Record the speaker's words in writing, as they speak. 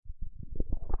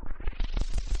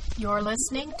You're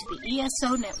listening to the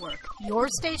ESO Network, your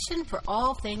station for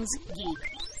all things geek.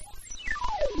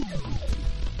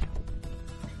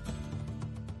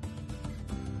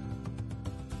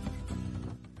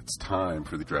 It's time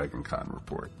for the Dragon Con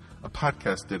Report, a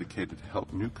podcast dedicated to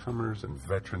help newcomers and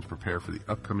veterans prepare for the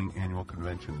upcoming annual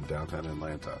convention in downtown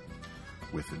Atlanta.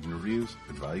 With interviews,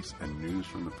 advice, and news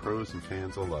from the pros and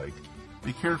fans alike.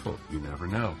 Be careful, you never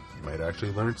know. You might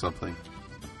actually learn something.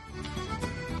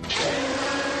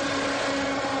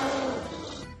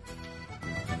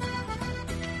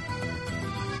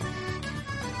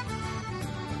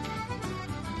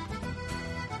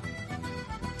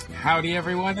 Howdy,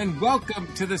 everyone, and welcome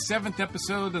to the 7th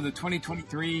episode of the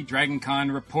 2023 Dragon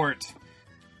Con Report.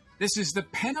 This is the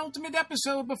penultimate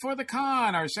episode before the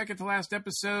con, our second to last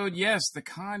episode. Yes, the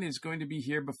con is going to be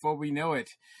here before we know it.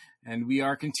 And we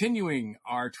are continuing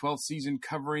our 12th season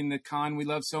covering the con we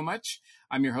love so much.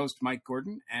 I'm your host, Mike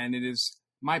Gordon, and it is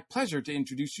my pleasure to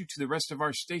introduce you to the rest of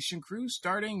our station crew,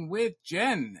 starting with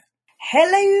Jen.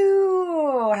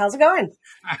 Hello! How's it going?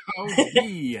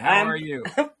 Howdy, how are you?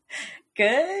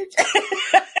 Good.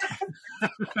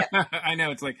 I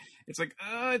know, it's less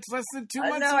than 2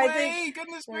 months no, away. I think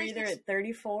Goodness we're gracious. either at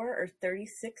 34 or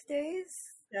 36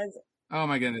 days. Oh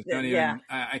my goodness! Don't even. Yeah.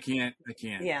 I can't.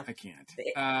 Yeah. I can't.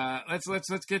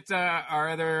 Let's get our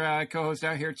other co-host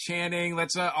out here chanting.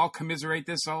 Let's all commiserate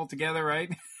this all together,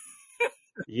 right?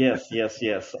 Yes.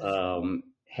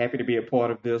 Happy to be a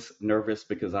part of this. Nervous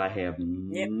because I have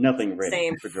nothing ready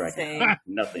Same. for Dragon. Same.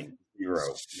 Nothing. Zero.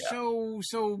 Yeah.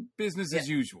 So business as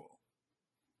usual.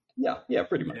 Yeah.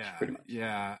 Pretty much.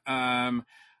 Yeah. Are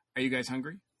you guys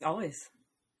hungry? Always.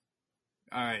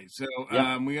 All right. So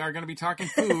Yeah. we are going to be talking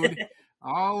food.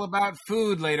 All about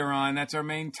food later on. That's our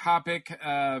main topic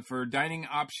for dining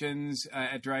options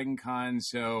at Dragon Con.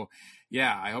 So,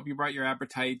 yeah, I hope you brought your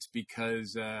appetites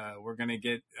because we're going to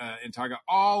get and talk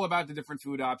all about the different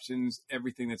food options,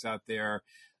 everything that's out there.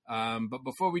 But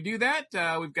before we do that,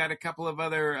 we've got a couple of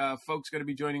other folks going to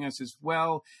be joining us as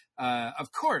well.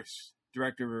 Of course,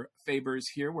 Director Faber is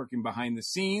here working behind the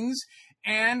scenes.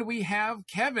 And we have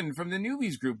Kevin from the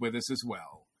Newbies group with us as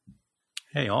well.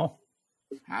 Hey, all.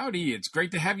 Howdy. It's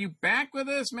great to have you back with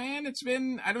us, man. It's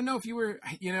been, I don't know if you were,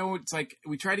 it's like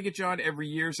we try to get you on every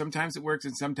year. Sometimes it works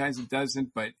and sometimes it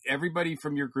doesn't. But everybody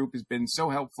from your group has been so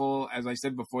helpful. As I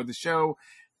said before the show,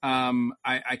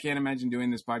 I can't imagine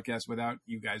doing this podcast without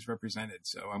you guys represented.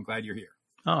 So I'm glad you're here.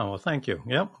 Oh, well, thank you.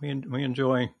 Yep, we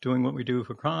enjoy doing what we do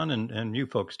for Con and you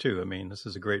folks, too. I mean, this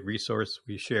is a great resource.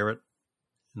 We share it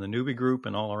in the newbie group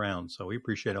and all around. So we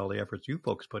appreciate all the efforts you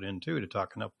folks put in, too, to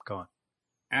talking up Con.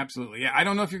 Absolutely. Yeah, I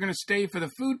don't know if you're going to stay for the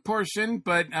food portion,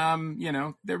 but,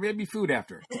 there may be food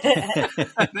after.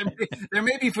 there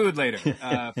may be food later.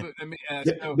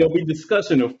 There'll be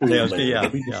discussion of food later. Yeah.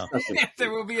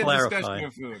 There will be a discussion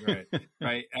of food,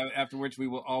 right? After which we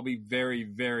will all be very,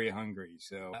 very hungry.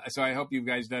 So I hope you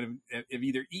guys have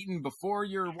either eaten before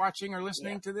you're watching or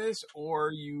listening to this, or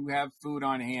you have food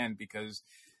on hand because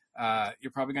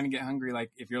you're probably going to get hungry.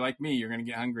 Like if you're like me, you're going to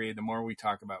get hungry the more we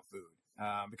talk about food.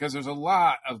 Because there's a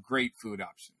lot of great food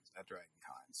options at Dragon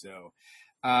Con. So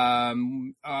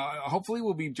hopefully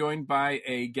we'll be joined by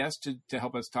a guest to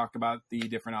help us talk about the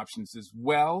different options as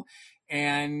well.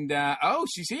 And,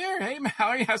 she's here. Hey,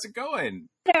 Mallory, how's it going?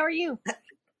 How are you?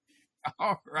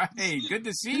 All right. Good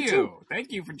to see you.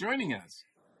 Thank you for joining us.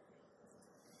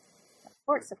 Of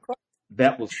course.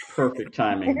 That was perfect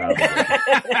timing, by the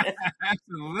way.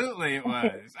 Absolutely it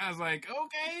was. I was like,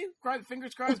 okay,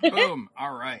 fingers crossed. Boom.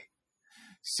 All right.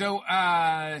 So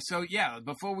yeah,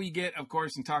 before we get, of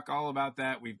course, and talk all about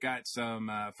that, we've got some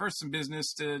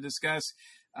business to discuss.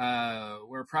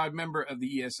 We're a proud member of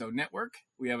the ESO Network.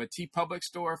 We have a TeePublic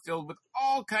store filled with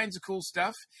all kinds of cool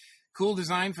stuff. Cool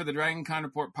design for the Dragon Con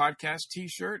Report podcast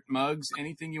t-shirt, mugs,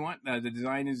 anything you want. The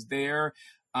design is there.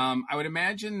 I would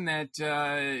imagine that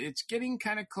it's getting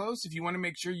kind of close. If you want to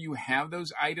make sure you have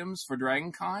those items for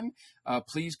Dragon Con,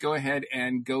 please go ahead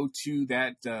and go to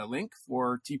that link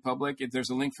for TeePublic. There's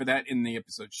a link for that in the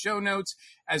episode show notes,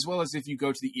 as well as if you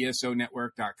go to the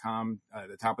ESOnetwork.com,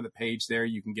 the top of the page there,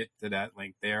 you can get to that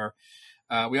link there.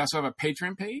 We also have a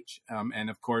Patreon page. And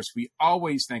of course, we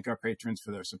always thank our patrons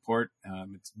for their support.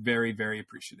 It's very, very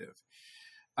appreciative.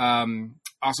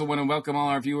 Also want to welcome all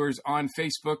our viewers on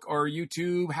Facebook or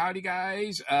YouTube. Howdy,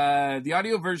 guys. The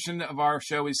audio version of our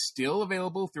show is still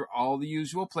available through all the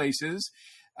usual places.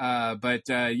 But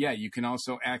you can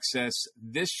also access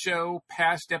this show,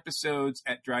 past episodes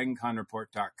at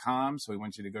DragonConReport.com. So we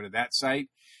want you to go to that site.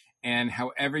 And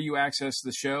however you access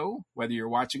the show, whether you're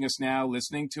watching us now,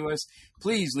 listening to us,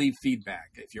 please leave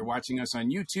feedback. If you're watching us on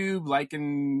YouTube, like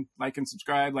and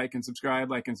subscribe, right? That's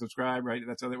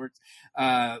how that works.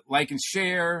 Like and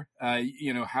share,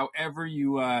 however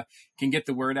you can get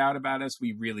the word out about us,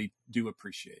 we really do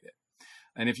appreciate it.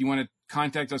 And if you want to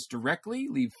contact us directly,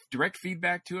 leave direct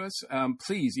feedback to us,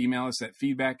 please email us at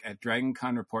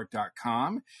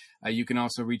feedback@dragonconreport.com. You can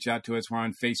also reach out to us. We're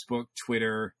on Facebook,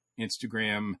 Twitter,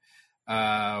 Instagram.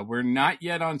 We're not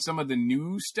yet on some of the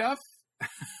new stuff.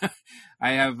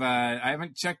 I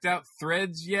haven't checked out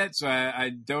Threads yet, so I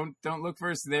don't look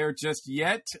for us there just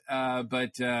yet.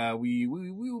 But we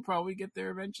will probably get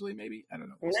there eventually. Maybe, I don't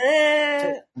know.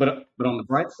 But on the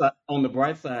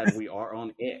bright side, we are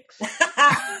on X.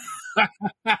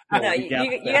 No, you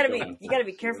gotta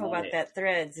be careful about that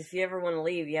Threads. If you ever want to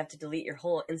leave, you have to delete your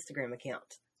whole Instagram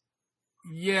account.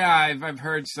 Yeah, I've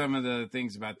heard some of the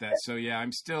things about that. So yeah,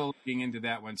 I'm still looking into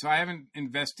that one. So I haven't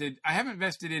invested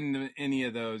in any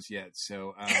of those yet.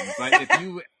 So, but if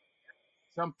you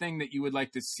something that you would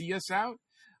like to see us out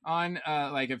on,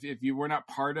 like if you were not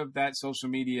part of that social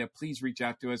media, please reach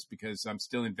out to us because I'm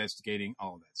still investigating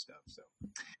all of that stuff. So,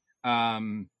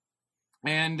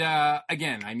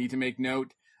 again, I need to make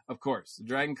note. Of course, the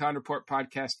Dragon Con Report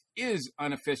podcast is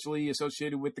unofficially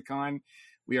associated with the con.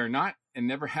 We are not and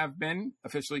never have been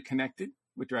officially connected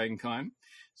with Dragon Con.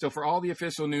 So for all the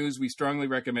official news, we strongly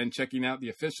recommend checking out the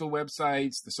official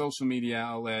websites, the social media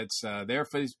outlets, their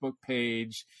Facebook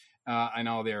page, and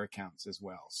all their accounts as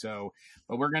well. So,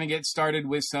 but we're going to get started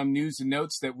with some news and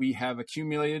notes that we have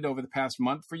accumulated over the past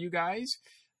month for you guys.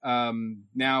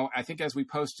 Now, I think as we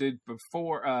posted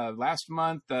before last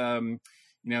month,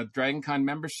 Dragon Con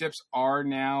memberships are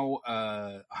now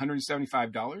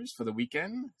 $175 for the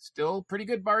weekend. Still pretty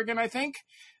good bargain, I think.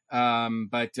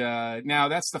 But now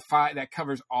that's that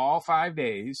covers all 5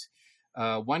 days.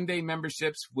 1 day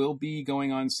memberships will be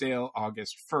going on sale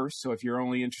August 1st. So if you're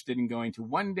only interested in going to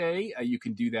 1 day, you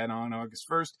can do that on August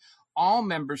 1st. All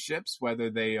memberships, whether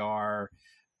they are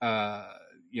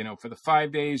for the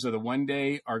 5 days or the 1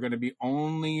 day, are going to be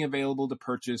only available to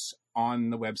purchase on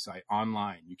the website,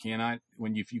 online. You cannot,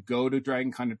 if you go to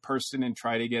Dragon Con in person and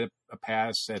try to get a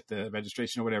pass at the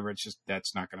registration or whatever,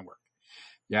 that's not going to work.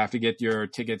 You have to get your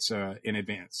tickets in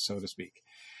advance, so to speak.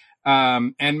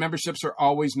 And memberships are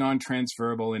always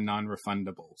non-transferable and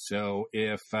non-refundable. So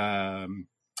if,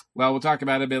 we'll talk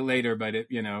about it a bit later, but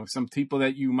some people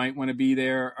that you might want to be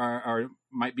there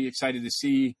might be excited to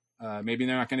see. Maybe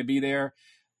they're not going to be there.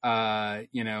 You're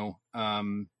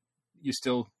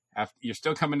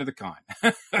still coming to the con.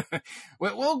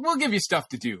 We'll give you stuff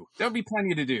to do. There'll be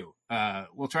plenty to do.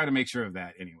 We'll try to make sure of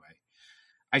that anyway.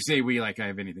 I say we like I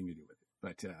have anything to do with it,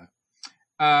 but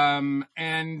I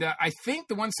think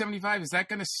the 175, is that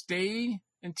going to stay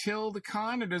until the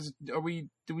con, or does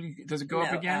it go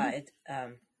up again? It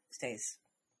stays.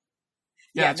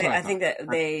 Yeah, I think that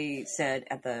they said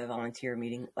at the volunteer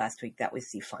meeting last week that was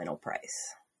the final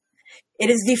price. It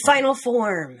is the final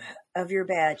form of your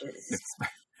badges.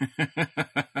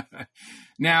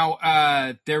 Now,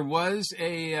 there was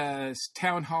a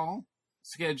town hall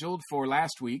scheduled for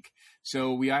last week,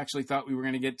 so we actually thought we were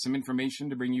going to get some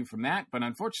information to bring you from that, but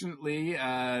unfortunately,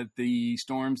 the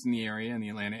storms in the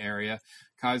Atlanta area,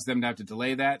 caused them to have to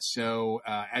delay that. So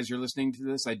as you're listening to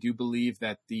this, I do believe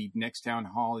that the next town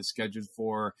hall is scheduled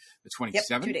for the 27th.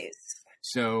 Yep, 2 days.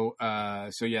 So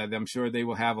yeah, I'm sure they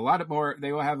will have a lot more.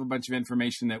 They will have a bunch of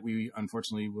information that we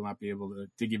unfortunately will not be able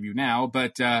to give you now.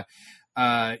 But yeah,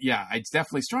 I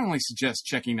definitely strongly suggest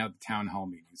checking out the town hall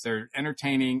meetings. They're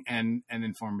entertaining and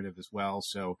informative as well.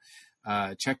 So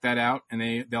check that out,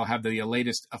 and they'll have the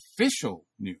latest official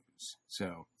news.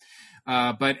 So.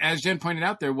 But as Jen pointed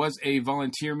out, there was a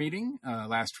volunteer meeting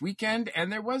last weekend,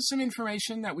 and there was some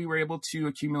information that we were able to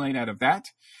accumulate out of that.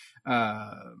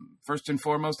 First and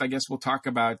foremost, I guess we'll talk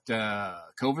about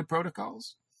COVID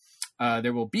protocols.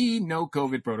 There will be no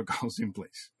COVID protocols in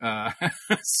place.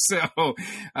 So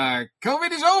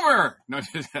COVID is over. No,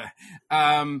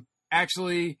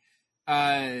 actually,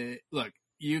 look,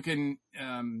 you can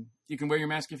wear your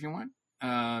mask if you want.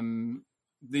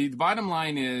 The bottom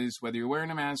line is, whether you're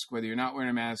wearing a mask, whether you're not wearing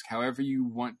a mask, however you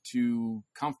want to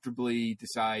comfortably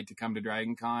decide to come to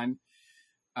Dragon Con,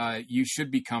 you should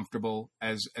be comfortable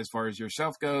as far as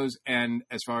yourself goes and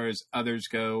as far as others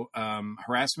go.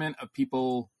 Harassment of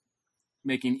people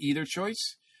making either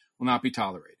choice will not be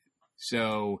tolerated.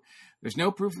 So there's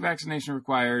no proof of vaccination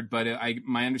required, but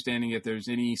my understanding, if there's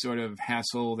any sort of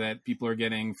hassle that people are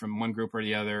getting from one group or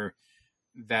the other,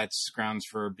 that's grounds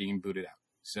for being booted out.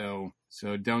 So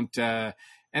don't, and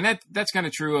that's kind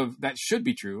of true that should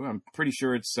be true. I'm pretty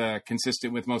sure it's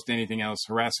consistent with most anything else.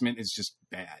 Harassment is just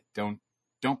bad. Don't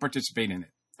participate in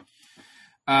it.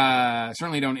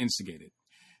 Certainly don't instigate it.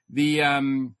 The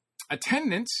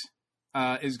attendance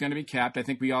is going to be capped. I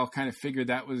think we all kind of figured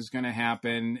that was going to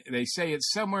happen. They say it's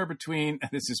somewhere between,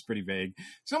 this is pretty vague,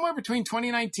 somewhere between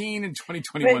 2019 and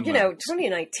 2021. But,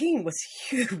 2019 was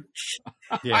huge.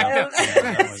 Yeah. I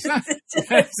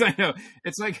know.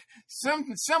 It's like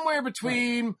somewhere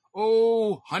between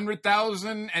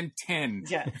 100,000 and 10.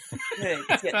 Yeah.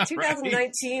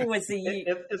 2019 was the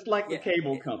year. It's like the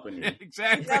cable company.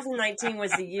 Exactly. 2019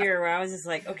 was the year where I was just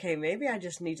like, okay, maybe I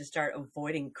just need to start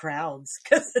avoiding crowds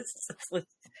because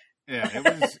Yeah, it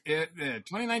was.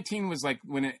 2019 was like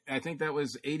I think that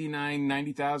was 89,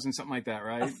 90,000, something like that,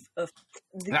 right?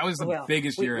 That was the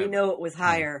biggest year. We know it was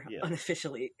higher Yeah.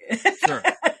 unofficially. Sure.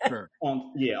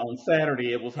 On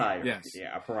Saturday it was higher. Yes.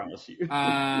 Yeah, I promise you.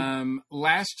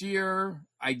 Last year,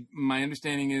 my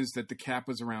understanding is that the cap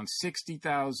was around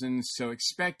 60,000, so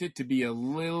expect it to be a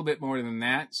little bit more than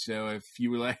that. So if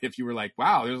you were like,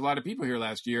 wow, there's a lot of people here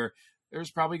last year, there's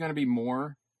probably going to be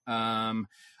more.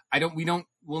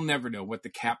 We'll never know what the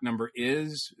cap number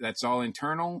is. That's all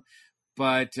internal.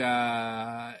 But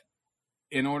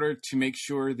in order to make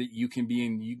sure that you can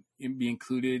be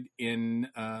included in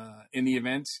the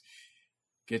events,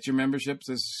 get your memberships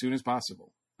as soon as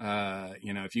possible.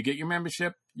 If you get your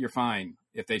membership, you're fine.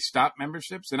 If they stop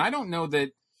memberships, and I don't know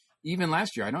that even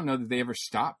last year, I don't know that they ever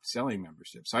stopped selling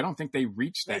memberships. So I don't think they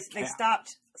reached that cap. They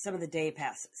stopped some of the day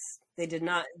passes. They did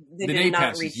not. They The did day not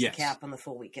passes, reach yes. the cap on the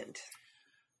full weekend.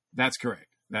 That's correct.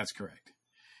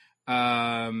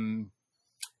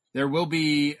 There will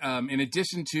be, in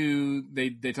addition to,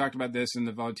 they talked about this in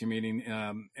the volunteer meeting,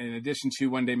 in addition to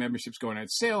one-day memberships going on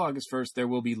sale August 1st, there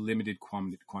will be limited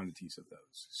quantities of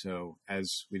those. So as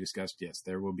we discussed, yes,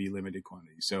 there will be limited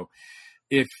quantities. So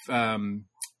if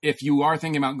you are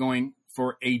thinking about going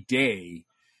for a day,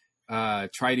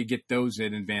 try to get those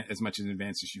in advance, as much in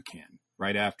advance as you can,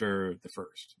 right after the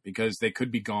 1st, because they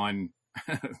could be gone.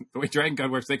 The way Dragon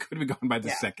Con works, they could be gone by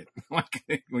the 2nd.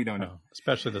 We don't know.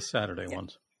 Especially the Saturday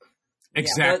ones.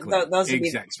 Exactly. Those would be,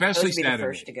 especially those would be Saturday. the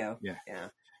first to go.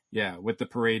 Yeah, with the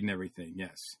parade and everything.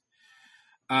 Yes.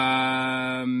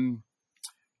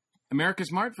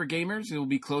 America's Mart for gamers, it will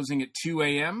be closing at 2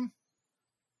 a.m.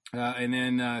 And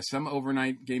then some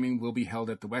overnight gaming will be held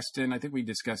at the Westin. I think we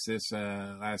discussed this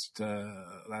last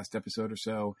episode or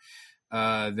so.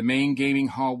 The main gaming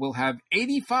hall will have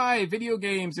 85 video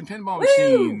games and pinball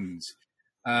machines.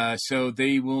 So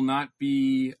they will not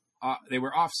be. They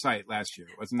were off-site last year,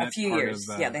 wasn't that? A few part years.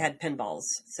 of, They had pinballs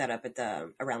set up at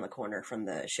around the corner from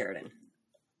the Sheridan.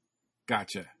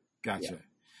 Gotcha.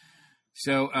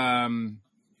 So,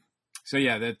 so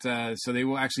they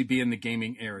will actually be in the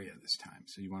gaming area this time.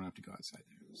 So you won't have to go outside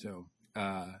there. So,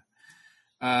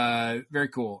 very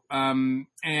cool. I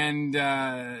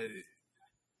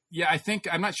think,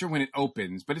 I'm not sure when it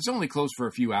opens, but it's only closed for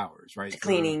a few hours, right?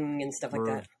 Cleaning and stuff like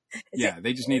that.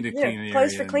 They just need to clean the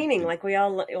closed area for cleaning, like we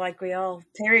all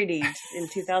parodied in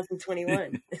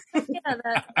 2021.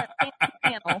 That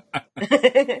panel.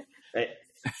 Hey,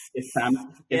 it's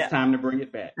time to bring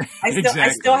it back. I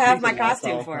still have my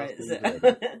costume for it. So.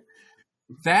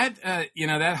 That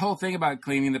that whole thing about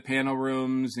cleaning the panel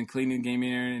rooms and cleaning the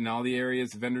gaming area and all the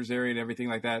areas, the vendors area and everything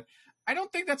like that, I don't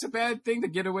think that's a bad thing to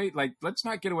get away. Like, let's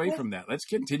not get away from that. Let's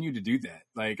continue to do that.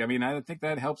 Like, I mean, I think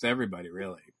that helps everybody,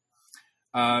 really.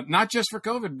 Not just for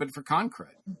COVID, but for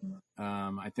Concred.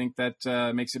 I think that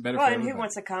makes it better for everybody. And who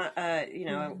wants a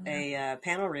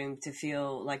panel room to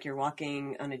feel like you're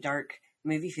walking on a dark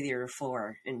movie theater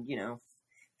floor and,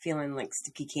 feeling like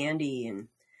sticky candy and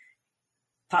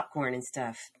popcorn and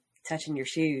stuff, touching your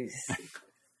shoes.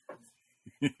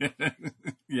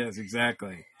 Yes,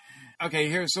 exactly. Okay,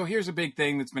 here's a big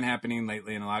thing that's been happening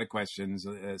lately, and a lot of questions,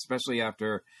 especially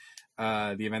after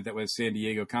the event that was San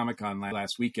Diego Comic-Con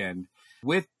last weekend.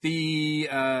 With the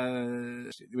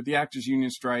actors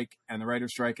union strike and the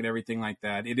writers strike and everything like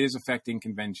that, it is affecting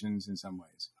conventions in some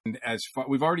ways. And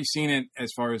we've already seen it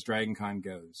as far as Dragon Con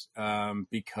goes,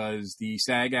 because the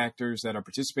SAG actors that are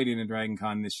participating in Dragon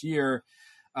Con this year,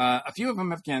 a few of them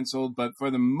have canceled, but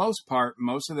for the most part,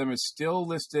 most of them are still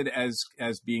listed as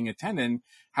being attendant.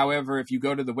 However, if you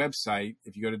go to the website,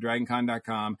 if you go to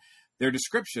DragonCon.com, their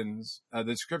descriptions, the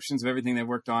descriptions of everything they've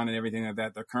worked on and everything like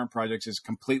that, their current projects is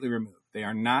completely removed. They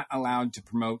are not allowed to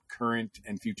promote current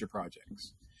and future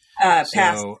projects. Past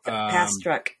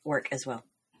struck work as well.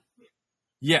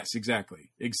 Yes, exactly.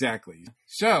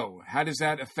 So, how does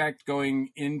that affect going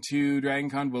into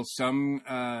DragonCon? Will some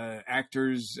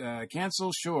actors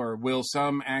cancel? Sure. Will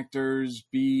some actors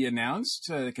be announced?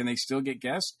 Can they still get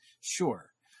guests? Sure.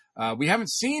 We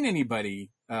haven't seen anybody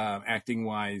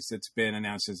acting-wise that's been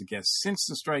announced as a guest since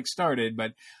the strike started,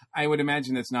 but I would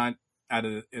imagine that's not out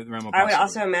of the realm of possibility. I would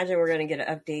also imagine we're going to get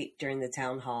an update during the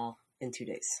town hall in 2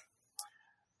 days.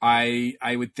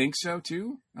 I would think so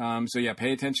too. So yeah,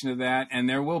 pay attention to that, and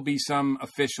there will be some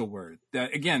official word.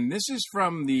 Again, this is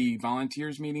from the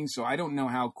volunteers meeting, so I don't know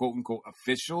how quote unquote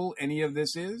official any of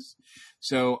this is.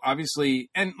 So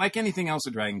obviously, and like anything else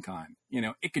at DragonCon,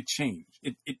 it could change.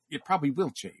 It probably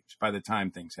will change by the time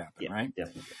things happen, Yeah, right?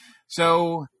 definitely.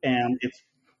 So, And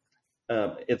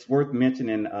it's worth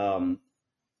mentioning.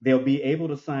 They'll be able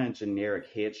to sign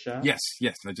generic headshots. yes,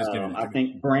 I just did it. I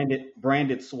think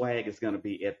branded swag is going to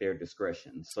be at their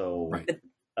discretion. So Right.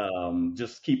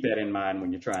 Just keep that in mind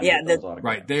when you're trying to get those autographs.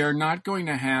 Right. They are not going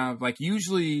to have, like,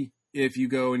 usually if you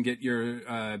go and get your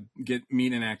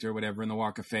meet an actor or whatever in the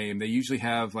Walk of Fame, they usually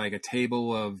have like a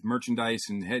table of merchandise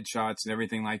and headshots and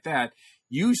everything like that.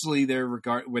 Usually they're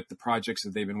with the projects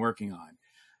that they've been working on.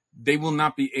 They will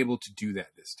not be able to do that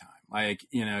this time. Like,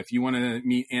 if you want to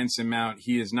meet Anson Mount,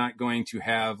 he is not going to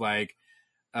have like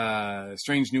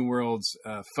Strange New Worlds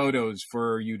photos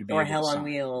for you to be Or able Hell to on sign.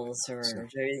 Wheels,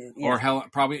 or Hell,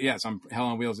 probably, yes, on Hell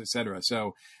on Wheels, etc.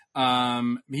 So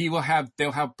they'll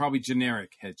have probably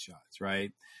generic headshots,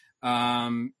 right?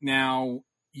 Now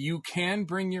you can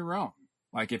bring your own.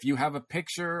 Like if you have a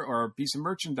picture or a piece of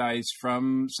merchandise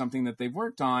from something that they've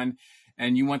worked on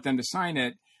and you want them to sign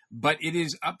it, but it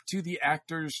is up to the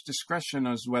actor's discretion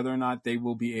as whether or not they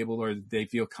will be able or they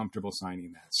feel comfortable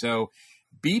signing that. So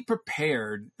be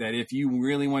prepared that if you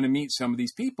really want to meet some of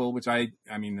these people, which I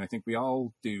think we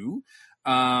all do,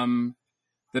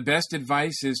 the best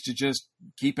advice is to just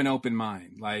keep an open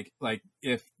mind. Like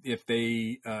if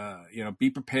they, be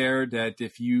prepared that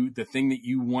the thing that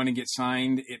you want to get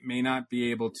signed, it may not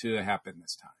be able to happen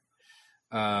this time.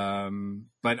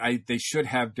 But they should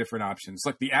have different options.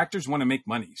 Like the actors want to make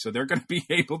money, so they're going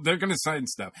to sign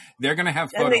stuff. They're going to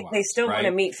have photo ops, they still want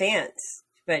to meet fans,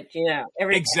 but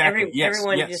everyone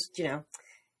just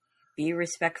be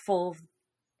respectful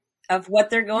of what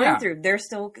they're going through. They're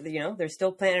still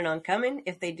planning on coming.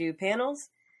 If they do panels,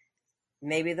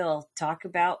 maybe they'll talk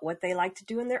about what they like to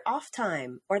do in their off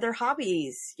time or their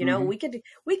hobbies. We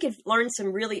could learn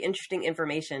some really interesting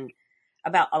information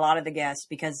about a lot of the guests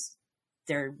because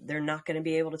they're not going to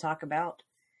be able to talk about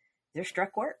their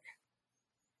struck work.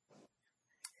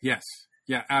 Yes.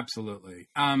 Yeah, absolutely.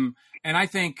 And I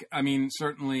think,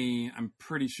 certainly I'm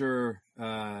pretty sure,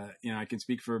 I can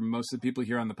speak for most of the people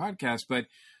here on the podcast, but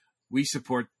we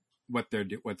support what they're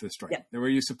strike. Yeah.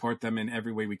 We support them in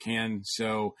every way we can.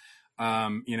 So,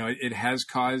 it has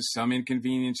caused some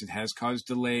inconvenience. It has caused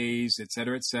delays, et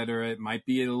cetera, et cetera. It might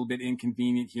be a little bit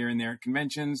inconvenient here and there at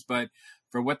conventions, but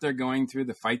for what they're going through,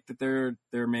 the fight that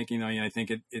they're making, I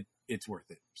think it's worth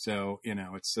it. So,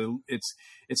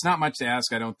 it's not much to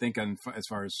ask, I don't think, as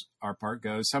far as our part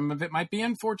goes. Some of it might be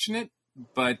unfortunate,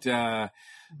 but yeah.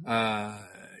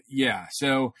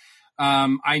 So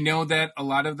I know that a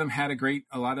lot of them had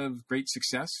a lot of great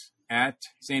success at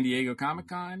San Diego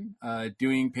Comic-Con,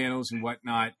 doing panels and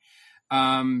whatnot.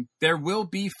 There will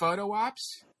be photo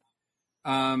ops.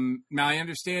 My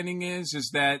understanding is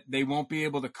that they won't be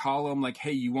able to call them like,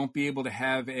 hey, you won't be able to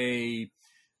have a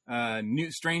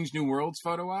Strange New Worlds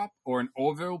photo op or an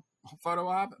Orville photo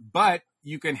op, but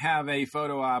you can have a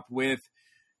photo op with,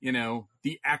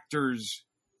 the actors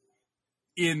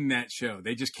in that show.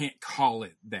 They just can't call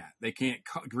it that. They can't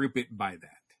group it by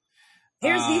that.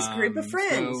 Here's these group of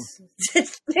friends. So,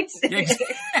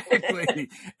 exactly.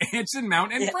 Anson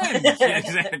Mount and friends. Yeah,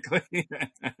 exactly.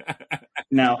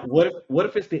 Now, what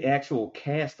if it's the actual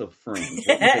cast of Friends?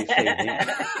 What would they say then?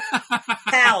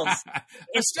 Pals.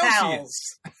 It's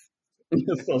pals.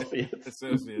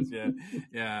 Associates,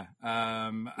 yeah.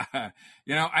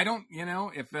 I don't,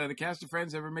 if the cast of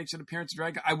Friends ever makes an appearance at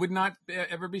Dragon, I would not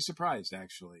ever be surprised,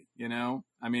 actually.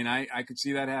 I could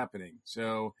see that happening.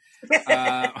 So,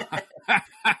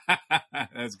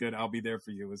 that's good. I'll be there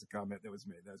for you was a comment that was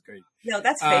made. That's great. No,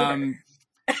 that's Faber.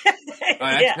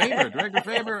 That's Faber, Director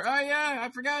Faber. Oh yeah, I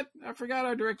forgot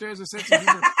our director has a sense of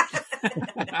humor.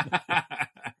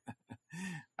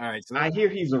 All right, so I hear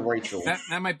he's a Rachel.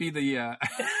 That might be the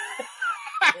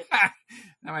that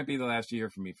might be the last year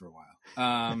for me for a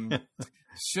while.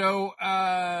 So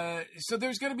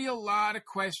there's going to be a lot of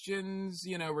questions,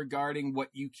 regarding what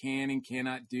you can and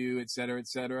cannot do, et cetera, et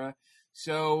cetera.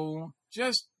 So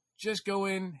just go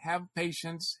in, have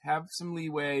patience, have some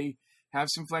leeway. have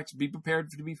some be prepared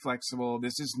to be flexible.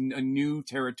 This is a new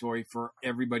territory for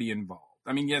everybody involved.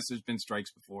 I mean, yes, there's been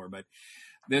strikes before, but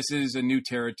this is a new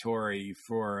territory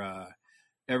for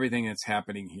everything that's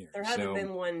happening here. There hasn't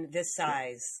been one this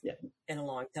size in a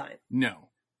long time. No.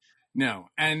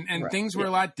 And Right. things were Yeah.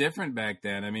 a lot different back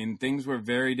then. I mean, things were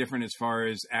very different as far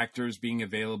as actors being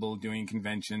available, doing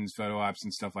conventions, photo ops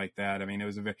and stuff like that. I mean, it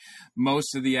was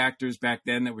most of the actors back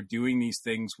then that were doing these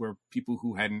things were people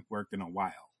who hadn't worked in a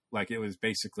while. Like, it was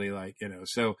basically like,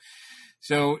 so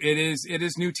it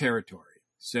is new territory.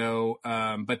 So,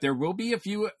 but there will be a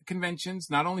few conventions.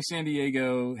 Not only San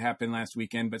Diego happened last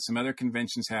weekend, but some other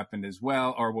conventions happened as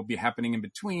well, or will be happening in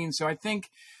between. So I think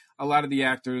a lot of the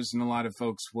actors and a lot of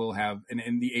folks will have,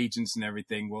 and the agents and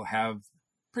everything will have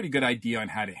pretty good idea on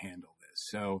how to handle this.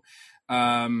 So,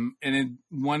 and then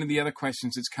one of the other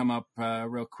questions that's come up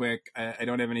real quick, I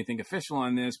don't have anything official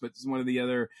on this, but one of the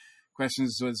other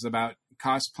questions was about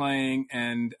cosplaying.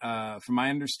 And from my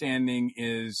understanding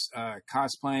is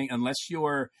cosplaying, unless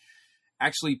you're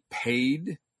actually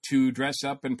paid to dress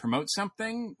up and promote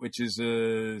something, which is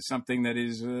something that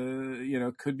is,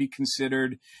 could be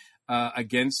considered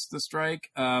against the strike,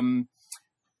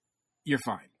 you're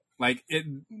fine. Like,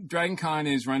 Dragon Con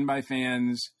is run by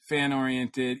fans, fan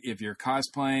oriented. If you're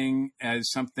cosplaying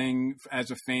as something as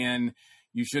a fan,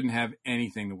 you shouldn't have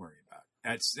anything to worry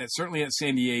about. Certainly at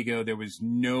San Diego, there was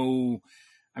the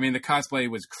cosplay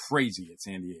was crazy at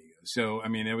San Diego. So, I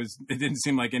mean, it didn't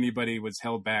seem like anybody was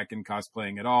held back in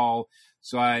cosplaying at all.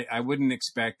 So I wouldn't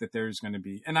expect that there's going to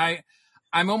be, and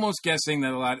I'm almost guessing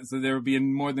that there will be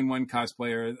more than one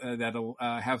cosplayer that'll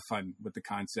have fun with the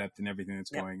concept and everything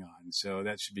that's going on. So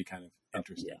that should be kind of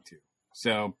interesting too.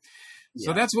 So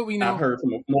that's what we know. I've heard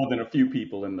from more than a few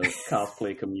people in the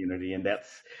cosplay community, and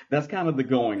that's kind of the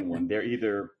going one.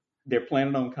 They're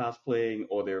planning on cosplaying,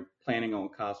 or they're planning on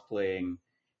cosplaying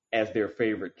as their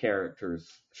favorite characters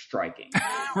striking.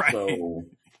 Right. So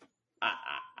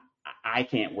I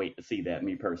can't wait to see that,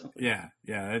 me personally. Yeah.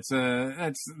 That's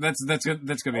good.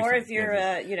 That's gonna be. Or fun. if you're,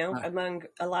 among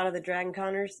a lot of the Dragon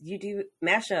Conners, you do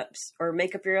mashups or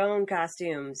make up your own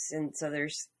costumes, and so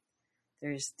there's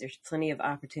plenty of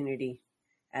opportunity,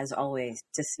 as always,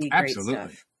 to see great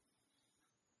stuff.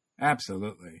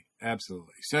 Absolutely.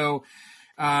 So,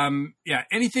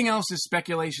 anything else is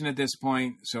speculation at this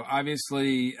point. So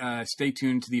obviously, stay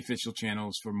tuned to the official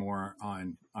channels for more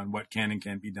on what can and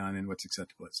can't be done and what's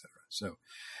acceptable, etc. So,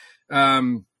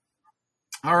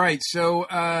 all right. So,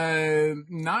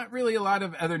 not really a lot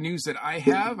of other news that I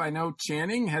have. I know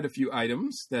Channing had a few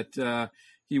items that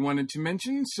he wanted to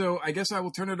mention. So I guess I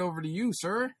will turn it over to you,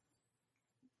 sir.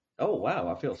 Oh,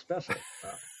 wow. I feel special.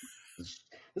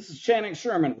 This is Channing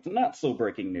Sherman with not so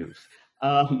breaking news.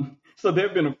 So there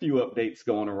have been a few updates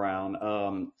going around.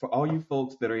 For all you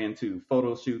folks that are into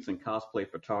photo shoots and cosplay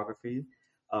photography,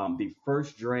 the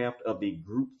first draft of the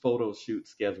group photo shoot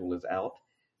schedule is out.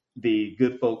 The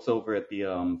good folks over at the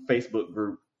Facebook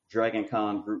group, Dragon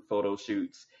Con Group Photo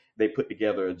Shoots, they put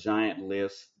together a giant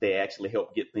list. They actually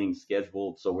help get things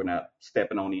scheduled so we're not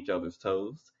stepping on each other's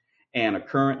toes. And a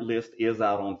current list is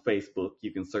out on Facebook.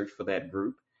 You can search for that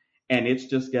group. And it's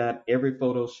just got every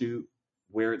photo shoot,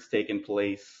 where it's taking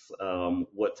place,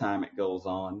 what time it goes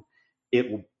on.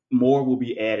 More will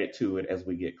be added to it as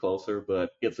we get closer,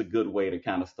 but it's a good way to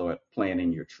kind of start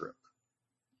planning your trip.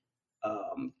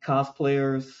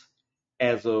 Cosplayers,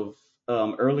 as of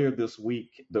earlier this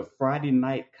week, the Friday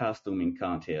night costuming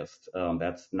contest,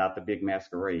 that's not the big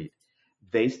masquerade,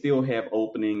 they still have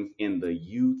openings in the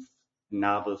youth,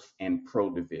 novice, and pro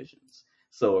divisions.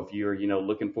 So if you're,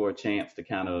 looking for a chance to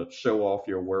kind of show off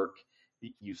your work,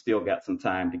 you still got some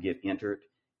time to get entered.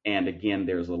 And again,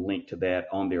 there's a link to that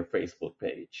on their Facebook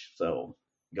page. So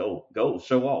go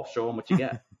show off, show them what you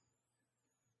got.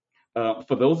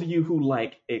 For those of you who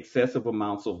like excessive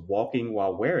amounts of walking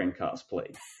while wearing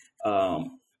cosplay,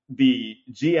 the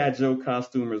G.I. Joe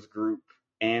costumers group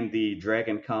and the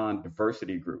Dragon Con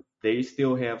diversity group, they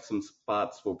still have some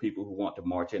spots for people who want to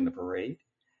march in the parade.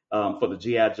 For the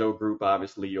G.I. Joe group,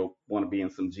 obviously, you'll want to be in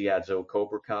some G.I. Joe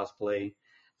Cobra cosplay.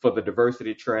 For the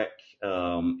diversity track,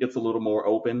 it's a little more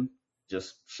open.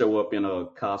 Just show up in a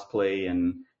cosplay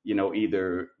and,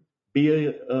 either be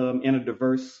in a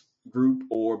diverse group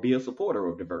or be a supporter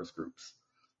of diverse groups.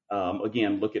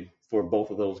 Again, looking for both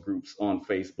of those groups on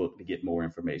Facebook to get more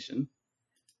information.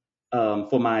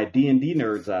 For my D&D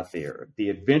nerds out there, the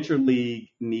Adventure League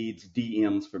needs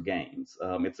DMs for games.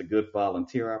 It's a good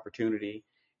volunteer opportunity.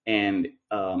 And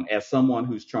as someone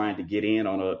who's trying to get in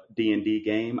on a D&D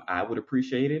game, I would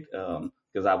appreciate it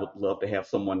because I would love to have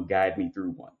someone guide me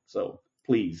through one. So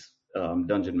please,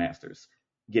 Dungeon Masters,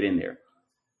 get in there.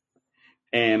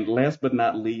 And last but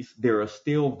not least, there are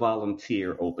still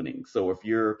volunteer openings. So if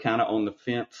you're kind of on the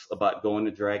fence about going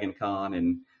to Dragon Con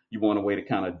and you want a way to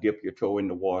kind of dip your toe in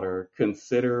the water,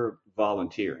 consider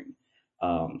volunteering.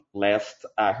 Last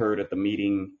I heard at the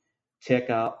meeting, Tech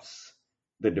Ops,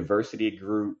 the diversity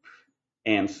group,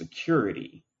 and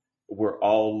security were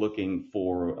all looking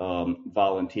for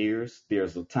volunteers.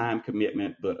 There's a time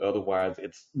commitment, but otherwise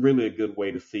it's really a good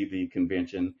way to see the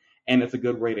convention, and it's a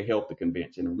good way to help the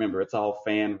convention. Remember, it's all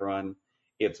fan run,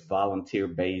 it's volunteer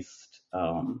based.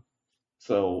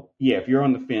 So yeah, if you're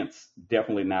on the fence,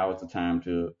 definitely now is the time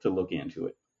to look into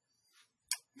it.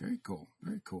 Very cool.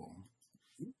 Very cool.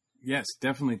 Yes,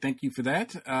 definitely. Thank you for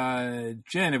that.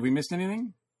 Jen, have we missed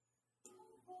anything?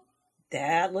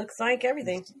 That looks like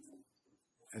everything.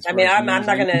 I mean, I'm not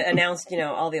going to announce,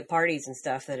 all the parties and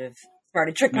stuff that have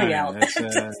started trickling out.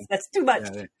 That's too much.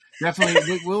 Yeah,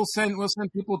 definitely, we'll send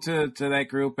people to that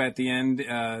group at the end,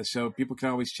 so people can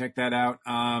always check that out.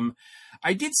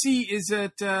 I did see, is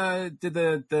it did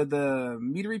the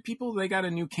meadery people, they got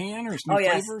a new can or some new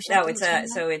flavor? Or something?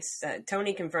 No, it's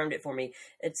Tony confirmed it for me.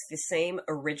 It's the same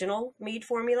original mead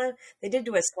formula. They did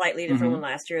do a slightly different one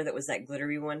last year that was that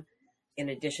glittery one in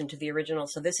addition to the original.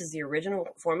 So this is the original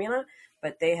formula,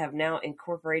 but they have now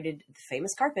incorporated the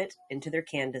famous carpet into their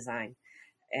can design,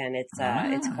 and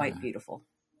it's quite beautiful.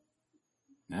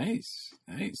 Nice.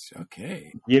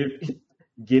 Okay.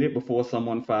 Get it before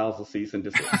someone files a cease and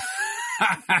desist.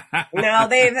 No,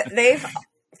 they've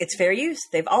it's fair use.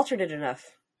 They've altered it enough.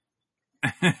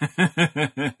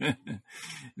 I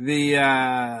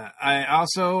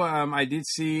also I did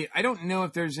see, I don't know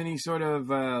if there's any sort of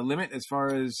limit as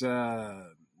far as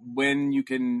when you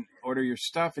can order your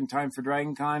stuff in time for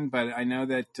Dragon Con, but I know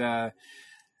that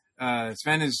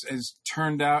Sven has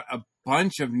turned out a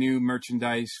bunch of new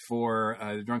merchandise for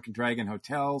the Drunken Dragon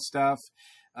Hotel stuff.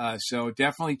 So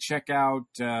definitely check out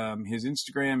his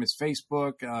Instagram, his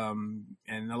Facebook,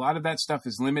 and a lot of that stuff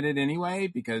is limited anyway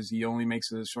because he only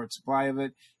makes a short supply of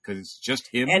it because it's just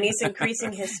him. And he's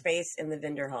increasing his space in the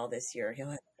vendor hall this year.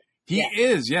 He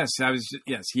is, yes.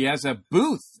 He has a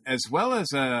booth as well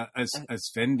as a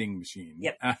vending machine.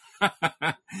 Yep.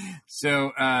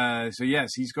 So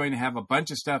yes, he's going to have a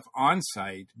bunch of stuff on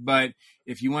site. But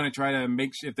if you want to try to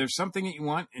if there's something that you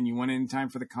want and you want it in time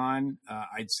for the con,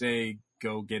 I'd say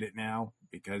go get it now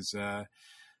because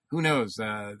who knows?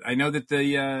 I know that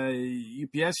the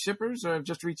UPS shippers have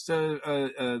just reached an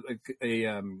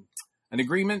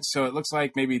agreement, so it looks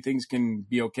like maybe things can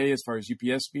be okay as far as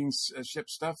UPS being shipped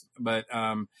stuff, but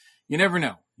you never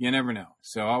know.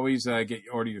 So always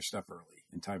order your stuff early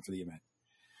in time for the event.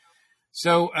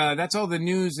 So that's all the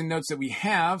news and notes that we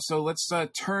have. So let's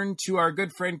turn to our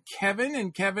good friend Kevin.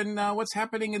 And Kevin, what's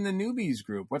happening in the newbies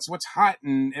group? What's hot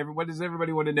and what does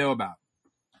everybody want to know about?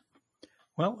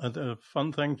 Well, the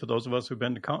fun thing for those of us who've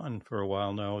been to con for a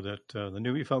while know that the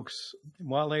newbie folks,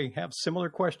 while they have similar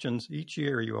questions each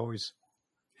year, you always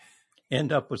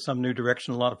end up with some new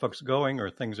direction a lot of folks are going or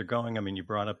things are going. I mean, you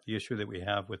brought up the issue that we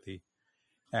have with the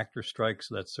actor strike,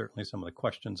 so that's certainly some of the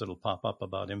questions that'll pop up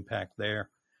about impact there.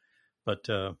 But,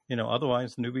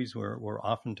 otherwise, the newbies, we're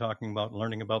often talking about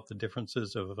learning about the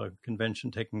differences of a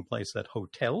convention taking place at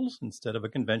hotels instead of a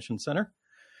convention center.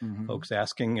 Mm-hmm. Folks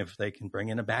asking if they can bring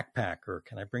in a backpack or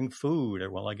can I bring food or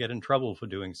will I get in trouble for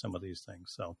doing some of these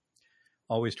things? So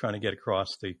always trying to get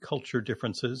across the culture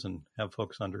differences and have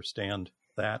folks understand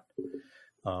that.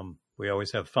 We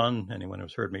always have fun. Anyone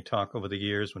who's heard me talk over the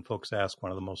years, when folks ask what's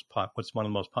one of the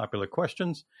most popular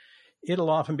questions,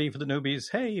 it'll often be for the newbies,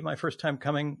 hey, my first time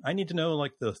coming, I need to know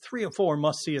like the 3 or 4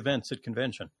 must-see events at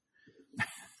convention.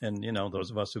 And,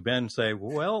 those of us who've been say,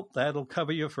 well, that'll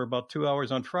cover you for about 2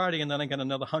 hours on Friday, and then I got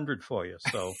another 100 for you.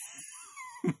 So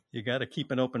you got to keep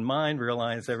an open mind,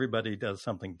 realize everybody does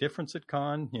something different at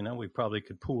con. We probably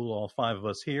could pool all 5 of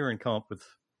us here and come up with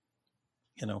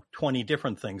 20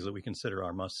 different things that we consider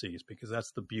our must-sees, because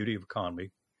that's the beauty of con.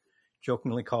 We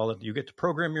jokingly call it, you get to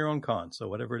program your own con. So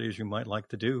whatever it is you might like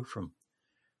to do, from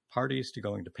parties to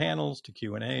going to panels to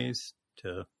Q&As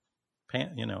to,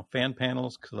 fan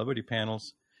panels, celebrity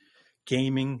panels,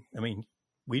 gaming. I mean,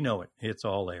 we know it. It's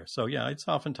all there. So yeah, it's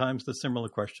oftentimes the similar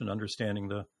question, understanding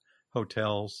the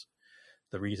hotels,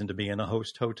 the reason to be in a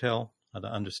host hotel, how to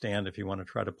understand if you want to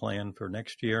try to plan for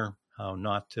next year, how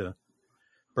not to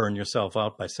burn yourself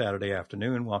out by Saturday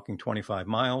afternoon, walking 25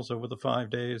 miles over the 5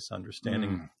 days,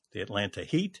 understanding the Atlanta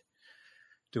heat,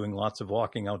 doing lots of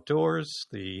walking outdoors,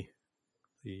 the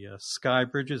sky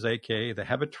bridges, aka the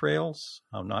habit trails,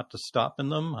 how not to stop in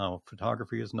them, how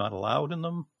photography is not allowed in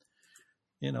them.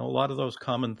 A lot of those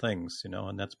common things,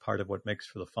 and that's part of what makes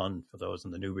for the fun for those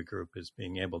in the newbie group, is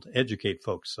being able to educate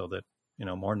folks so that,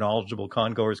 more knowledgeable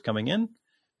congoers coming in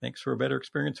makes for a better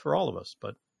experience for all of us.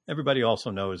 But everybody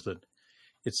also knows that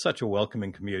it's such a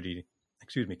welcoming community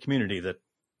that,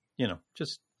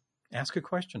 just ask a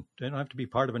question. They don't have to be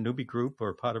part of a newbie group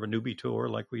or part of a newbie tour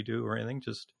like we do or anything.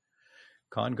 Just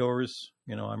congoers.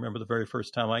 I remember the very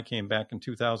first time I came back in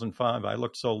 2005, I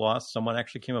looked so lost. Someone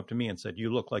actually came up to me and said,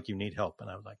 "You look like you need help." And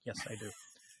I was like, "Yes, I do."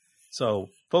 So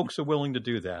folks are willing to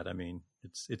do that. I mean,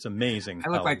 it's amazing. I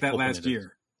looked like that last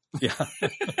year. Yeah.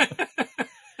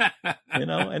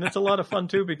 And it's a lot of fun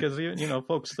too, because,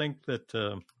 folks think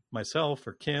that myself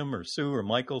or Kim or Sue or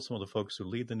Michael, some of the folks who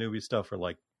lead the newbie stuff, are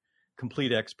like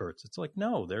complete experts. It's like,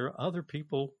 no, there are other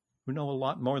people who know a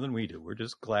lot more than we do. We're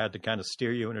just glad to kind of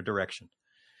steer you in a direction.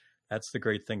 That's the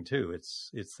great thing too.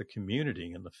 It's the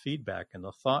community and the feedback and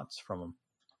the thoughts from them.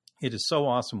 It is so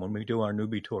awesome when we do our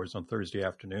newbie tours on Thursday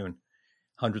afternoon.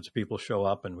 Hundreds of people show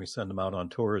up and we send them out on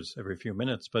tours every few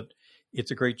minutes, but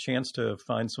it's a great chance to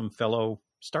find some fellow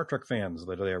Star Trek fans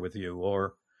that are there with you,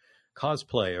 or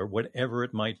cosplay, or whatever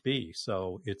it might be.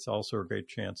 So it's also a great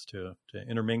chance to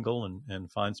intermingle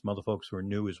and find some other folks who are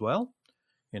new as well,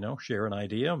 share an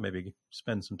idea, maybe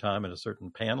spend some time at a certain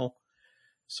panel,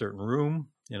 certain room.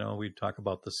 We talk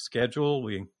about the schedule.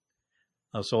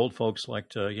 Us old folks like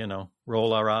to,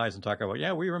 roll our eyes and talk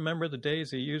about, we remember the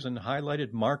days of using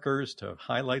highlighted markers to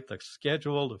highlight the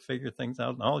schedule to figure things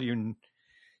out. And all you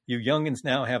youngins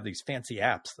now have these fancy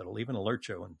apps that'll even alert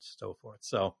you and so forth.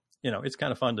 So, it's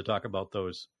kind of fun to talk about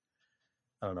those.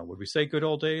 I don't know, would we say good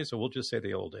old days, or we'll just say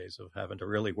the old days of having to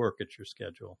really work at your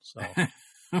schedule? So,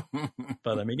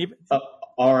 but I mean, even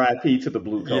RIP to the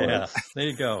blue colors. Yeah, there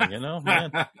you go.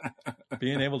 Man,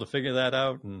 being able to figure that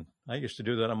out. And I used to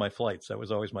do that on my flights. That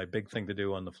was always my big thing to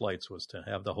do on the flights, was to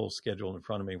have the whole schedule in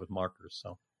front of me with markers.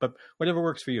 So, but whatever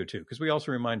works for you too, because we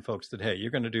also remind folks that, hey,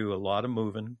 you're going to do a lot of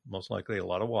moving, most likely a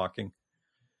lot of walking.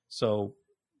 So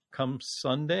come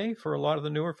Sunday, for a lot of the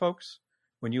newer folks,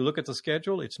 when you look at the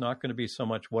schedule, it's not going to be so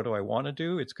much, what do I want to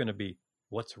do? It's going to be,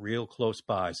 what's real close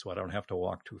by so I don't have to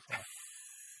walk too far.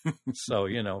 So,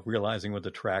 realizing what the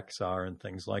tracks are and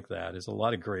things like that is a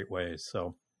lot of great ways.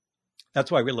 So that's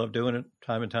why we love doing it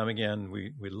time and time again.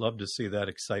 We love to see that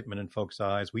excitement in folks'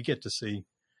 eyes. We get to see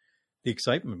the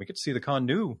excitement. We get to see the con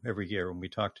new every year when we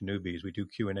talk to newbies. We do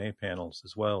Q&A panels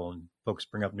as well, and folks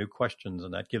bring up new questions,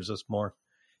 and that gives us more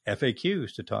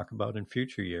FAQs to talk about in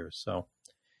future years. So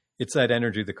it's that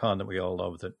energy of the con that we all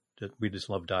love, that we just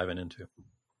love diving into.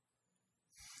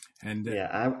 And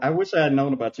I wish I had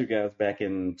known about you guys back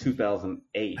in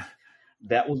 2008.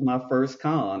 That was my first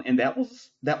con, and that was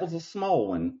a small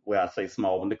one. Well, I say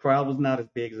small one. The crowd was not as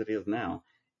big as it is now,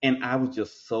 and I was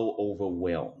just so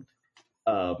overwhelmed.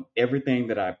 Everything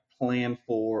that I planned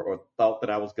for or thought that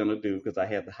I was going to do, because I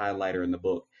had the highlighter in the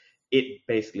book, it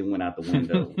basically went out the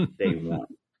window day one.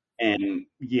 And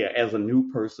as a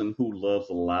new person who loves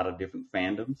a lot of different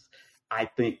fandoms, I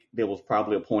think there was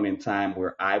probably a point in time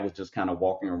where I was just kind of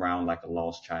walking around like a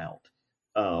lost child.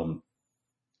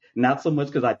 Not so much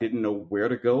because I didn't know where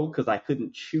to go, because I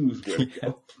couldn't choose where to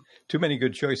go. Too many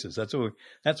good choices. That's what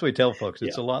we tell folks.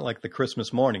 It's a lot like the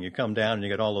Christmas morning. You come down and you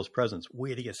get all those presents.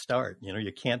 Where do you start?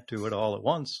 You can't do it all at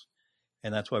once.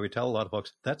 And that's why we tell a lot of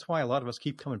folks, that's why a lot of us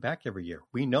keep coming back every year.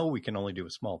 We know we can only do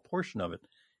a small portion of it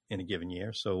in a given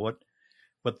year. So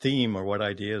what theme or what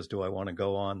ideas do I want to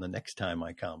go on the next time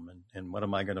I come? And what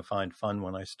am I going to find fun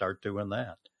when I start doing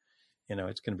that?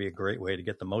 It's going to be a great way to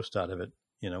get the most out of it.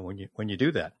 When you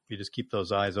do that, you just keep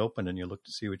those eyes open and you look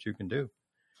to see what you can do.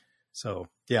 So,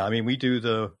 we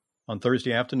do on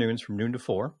Thursday afternoons from noon to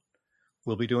 4,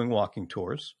 we'll be doing walking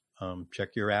tours. Check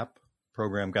your app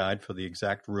program guide for the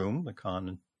exact room. The con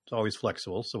is always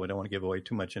flexible, so we don't want to give away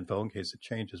too much info in case it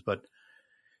changes. But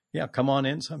come on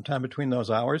in sometime between those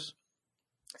hours,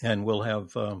 and we'll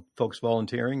have folks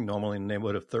volunteering, normally in the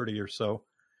neighborhood of 30 or so,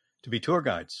 to be tour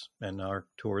guides. And our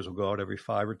tours will go out every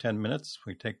 5 or 10 minutes.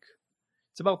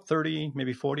 It's about 30,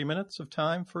 maybe 40 minutes of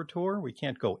time for a tour. We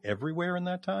can't go everywhere in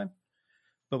that time,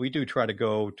 but we do try to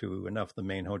go to enough of the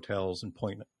main hotels and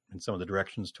point in some of the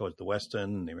directions towards the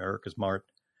Westin, the America's Mart,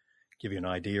 give you an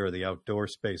idea of the outdoor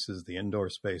spaces, the indoor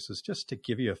spaces, just to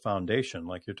give you a foundation,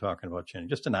 like you're talking about, Jenny,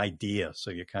 just an idea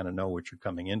so you kind of know what you're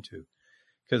coming into.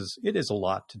 Because it is a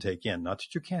lot to take in. Not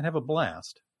that you can't have a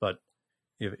blast, but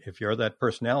if you're that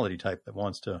personality type that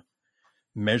wants to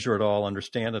measure it all,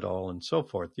 understand it all, and so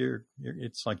forth,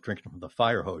 it's like drinking from the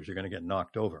fire hose. You're going to get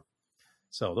knocked over.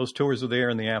 So those tours are there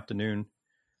in the afternoon.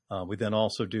 We then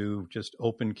also do just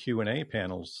open Q&A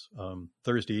panels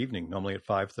Thursday evening, normally at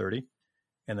 5:30,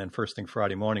 and then first thing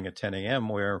Friday morning at 10 a.m.,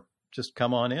 where just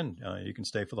come on in. You can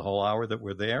stay for the whole hour that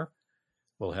we're there.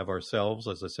 We'll have ourselves,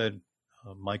 as I said,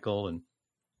 Michael and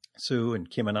Sue and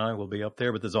Kim and I will be up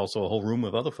there, but there's also a whole room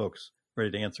of other folks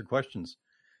ready to answer questions.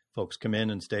 Folks come in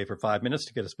and stay for 5 minutes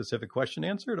to get a specific question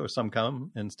answered, or some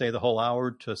come and stay the whole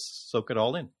hour to soak it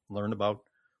all in, learn about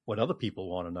what other people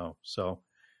want to know. So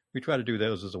we try to do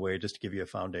those as a way just to give you a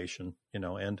foundation,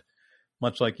 and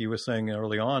much like you were saying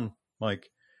early on, Mike,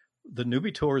 the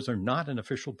newbie tours are not an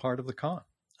official part of the con.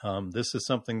 This is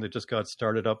something that just got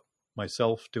started up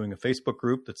myself doing a Facebook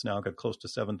group that's now got close to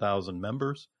 7,000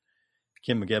 members.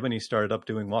 Kim McGebney started up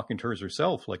doing walking tours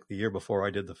herself like the year before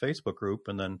I did the Facebook group.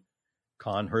 And then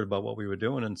Con heard about what we were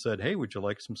doing and said, hey, would you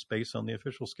like some space on the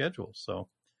official schedule? So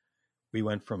we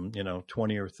went from,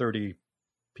 20 or 30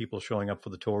 people showing up for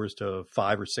the tours to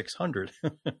 500 or 600.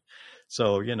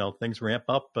 So, things ramp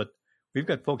up, but we've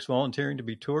got folks volunteering to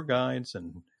be tour guides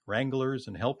and wranglers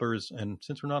and helpers. And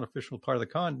since we're not an official part of the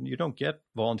con, you don't get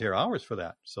volunteer hours for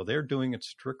that. So they're doing it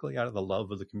strictly out of the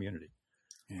love of the community.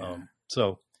 Yeah.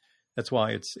 So that's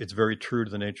why it's very true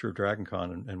to the nature of Dragon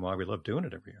Con and why we love doing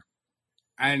it every year.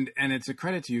 And it's a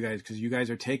credit to you guys because you guys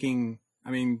are taking,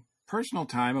 personal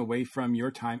time away from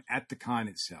your time at the con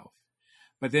itself.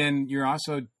 But then you're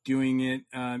also doing it,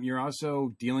 you're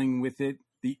also dealing with it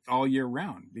all year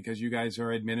round because you guys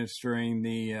are administering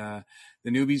the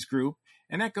newbies group.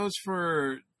 And that goes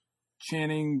for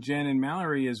Channing, Jen, and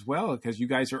Mallory as well, because you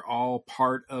guys are all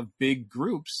part of big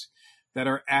groups that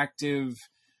are active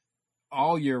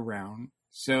all year round.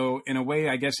 So in a way,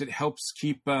 I guess it helps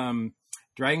keep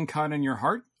Dragon Con in your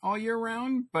heart all year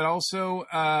round, but also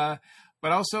I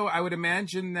would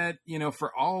imagine that,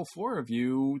 for all four of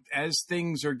you, as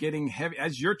things are getting heavy,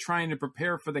 as you're trying to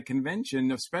prepare for the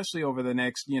convention, especially over the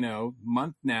next,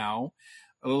 month now,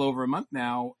 a little over a month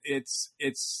now, it's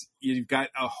you've got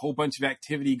a whole bunch of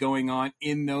activity going on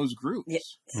in those groups. Yeah,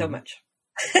 so much.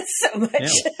 So much.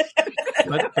 Yeah.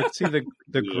 But see,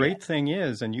 the great thing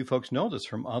is, and you folks know this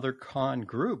from other con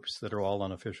groups that are all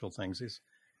unofficial things, is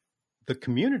the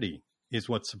community is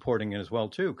what's supporting it as well,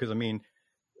 too. Because,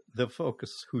 the folks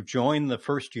who join the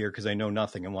first year because they know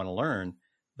nothing and want to learn,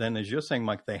 then as you're saying,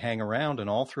 Mike, they hang around and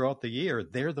all throughout the year,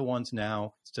 they're the ones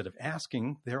now, instead of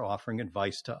asking, they're offering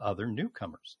advice to other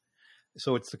newcomers.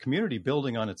 So it's the community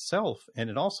building on itself. And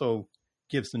it also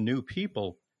gives the new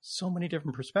people so many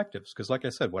different perspectives. Because like I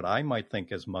said, what I might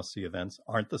think as must-see events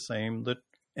aren't the same that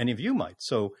any of you might.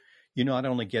 So you not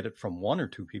only get it from one or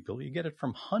two people, you get it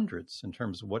from hundreds in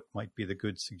terms of what might be the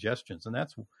good suggestions. And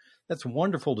that's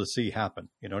wonderful to see happen,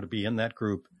 to be in that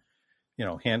group,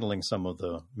 handling some of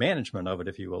the management of it,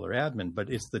 if you will, or admin. But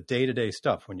it's the day-to-day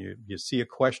stuff when you see a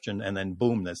question and then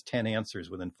boom, there's 10 answers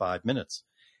within 5 minutes.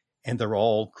 And they're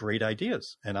all great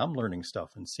ideas. And I'm learning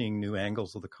stuff and seeing new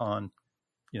angles of the con,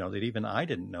 that even I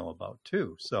didn't know about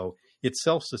too. So it's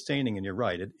self-sustaining, and you're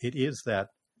right. It is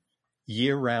that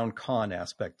year-round con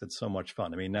aspect that's so much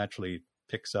fun. Naturally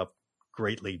picks up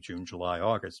greatly June, July,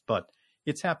 August, but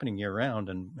it's happening year-round,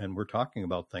 and we're talking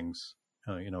about things,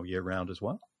 year-round as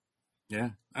well. Yeah,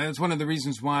 that's one of the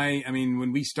reasons why,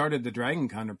 when we started the Dragon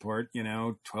Con report,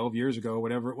 12 years ago,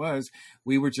 whatever it was,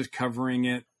 we were just covering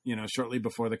it, shortly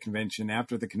before the convention,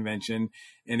 after the convention,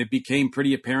 and it became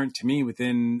pretty apparent to me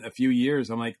within a few years.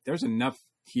 I'm like, there's enough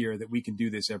here that we can do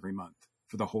this every month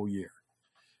for the whole year.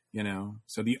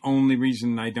 So the only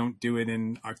reason I don't do it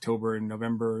in October and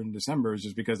November and December is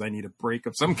just because I need a break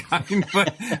of some kind.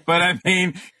 But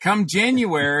come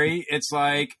January, it's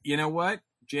like, you know what?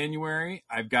 January,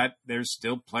 there's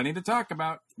still plenty to talk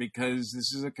about because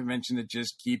this is a convention that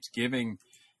just keeps giving.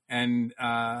 And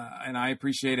I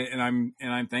appreciate it. And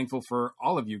I'm thankful for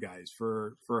all of you guys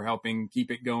for helping keep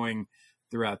it going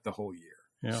throughout the whole year.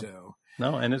 Yeah. So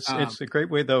no, and it's a great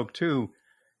way though, too.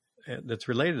 That's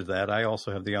related to that. I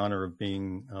also have the honor of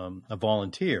being a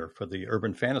volunteer for the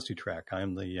Urban Fantasy Track.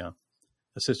 I'm the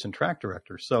assistant track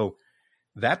director. So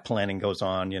that planning goes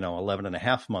on, 11 and a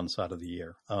half months out of the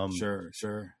year.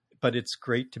 Sure. But it's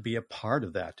great to be a part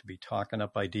of that, to be talking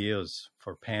up ideas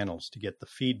for panels, to get the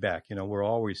feedback. We're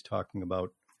always talking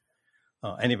about,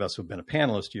 any of us who've been a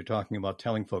panelist, you're talking about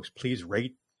telling folks, please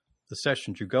rate the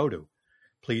sessions you go to.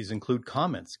 Please include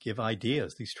comments, give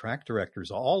ideas. These track directors,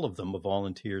 all of them are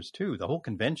volunteers too. The whole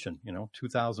convention,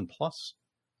 2,000 plus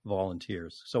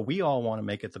volunteers. So we all want to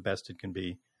make it the best it can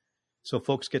be. So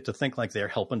folks get to think like they're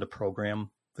helping to program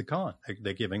the con.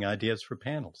 They're giving ideas for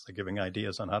panels. They're giving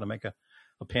ideas on how to make a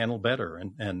panel better.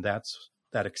 And that's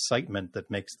that excitement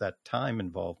that makes that time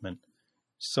involvement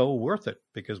so worth it,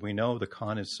 because we know the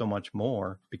con is so much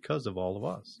more because of all of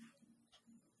us.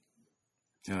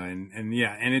 And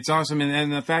it's awesome,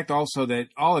 and the fact also that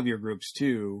all of your groups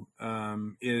too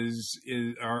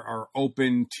are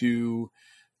open to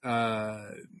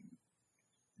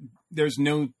there's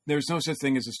no such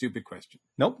thing as a stupid question.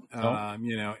 Nope. No.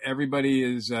 You know, everybody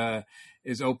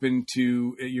is open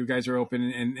to, you guys are open,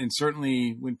 and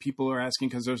certainly when people are asking,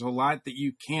 because there's a lot that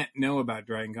you can't know about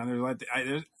Dragon Con. There's a lot that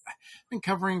I've been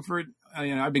covering for,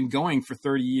 I've been going for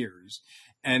 30 years,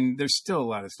 and there's still a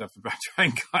lot of stuff about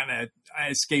Dragon Con that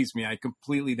escapes me. I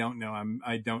completely don't know.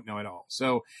 I don't know at all.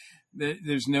 So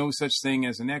there's no such thing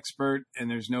as an expert, and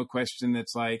there's no question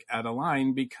that's like out of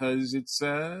line, because it's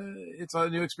a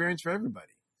new experience for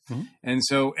everybody. Mm-hmm. And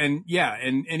so, and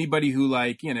anybody who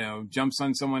like, jumps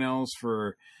on someone else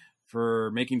for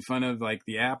making fun of like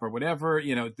the app or whatever,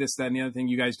 this, that, and the other thing,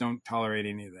 you guys don't tolerate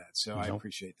any of that. So I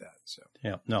appreciate that. So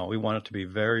yeah, no, we want it to be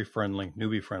very friendly,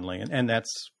 newbie friendly. And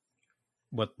that's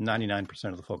what 99%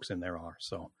 of the folks in there are.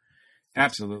 So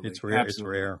absolutely. It's rare.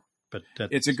 Absolutely. It's rare, but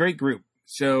it's a great group.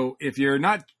 So if you're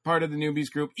not part of the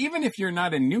newbies group, even if you're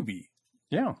not a newbie,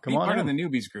 come be on part in. of the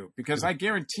newbies group, because I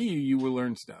guarantee you will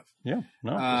learn stuff. Yeah.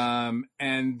 No.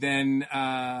 And then,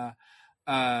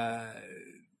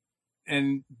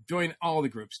 and join all the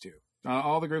groups too.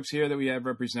 All the groups here that we have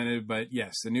represented, but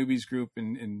yes, the newbies group,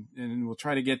 and we'll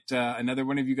try to get another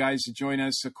one of you guys to join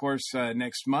us, of course,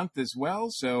 next month as well.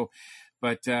 So,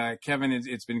 but Kevin,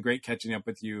 it's been great catching up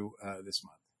with you this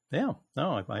month. Yeah,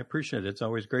 no, I appreciate it. It's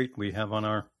always great. We have on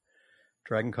our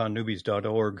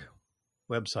DragonConNewbies.org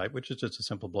website, which is just a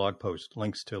simple blog post,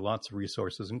 links to lots of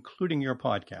resources, including your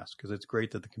podcast, because it's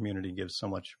great that the community gives so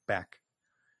much back.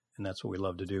 And that's what we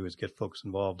love to do, is get folks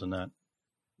involved in that.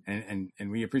 And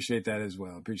we appreciate that as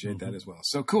well. That as well.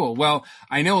 So cool. Well,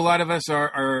 I know a lot of us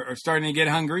are starting to get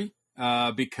hungry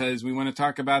because we want to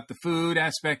talk about the food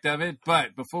aspect of it.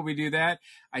 But before we do that,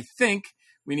 I think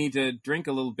we need to drink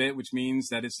a little bit, which means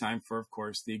that it's time for, of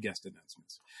course, the guest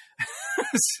announcements.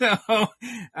 So,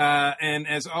 and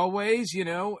as always,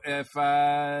 if,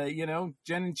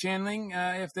 Jen and Chanling,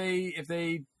 if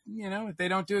they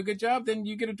don't do a good job, then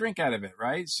you get a drink out of it,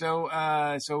 right? So,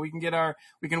 so we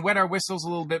can wet our whistles a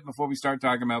little bit before we start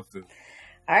talking about food.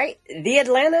 All right. The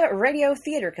Atlanta Radio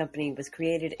Theater Company was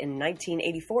created in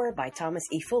 1984 by Thomas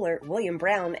E. Fuller, William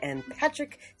Brown, and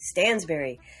Patrick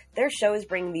Stansberry. Their shows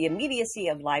bring the immediacy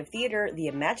of live theater, the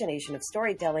imagination of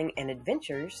storytelling, and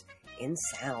adventures in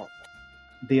sound.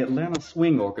 The Atlanta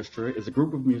Swing Orchestra is a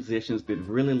group of musicians that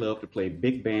really love to play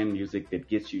big band music that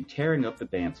gets you tearing up the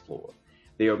dance floor.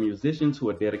 They are musicians who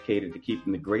are dedicated to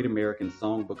keeping the great American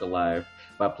songbook alive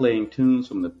by playing tunes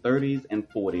from the 30s and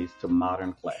 40s to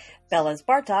modern classics. Bella's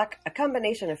Bartok, a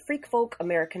combination of freak folk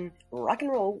American rock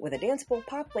and roll with a danceable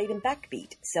pop-laden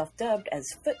backbeat, self-dubbed as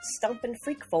foot-stomping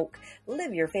freak folk.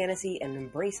 Live your fantasy and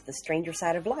embrace the stranger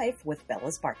side of life with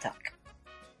Bella's Bartok.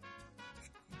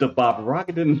 The Bob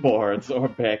Rockenden Bards are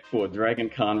back for a Dragon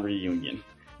Con reunion.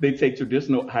 They take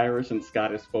traditional Irish and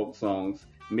Scottish folk songs,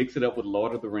 mix it up with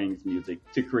Lord of the Rings music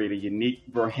to create a unique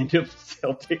brand of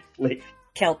Celtic flick.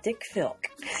 Celtic Filk.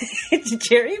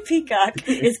 Jerry Peacock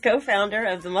is co-founder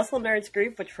of the Muscle Nerds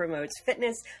group, which promotes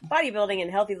fitness, bodybuilding, and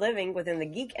healthy living within the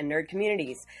geek and nerd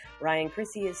communities. Ryan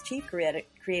Chrissy is chief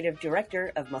creative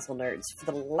director of Muscle Nerds. For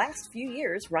the last few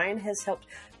years, Ryan has helped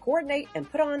coordinate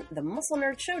and put on the Muscle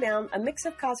Nerd Showdown, a mix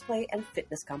of cosplay and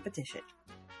fitness competition.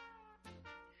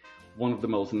 One of the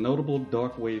most notable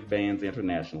dark wave bands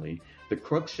internationally, the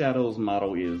Crux Shadows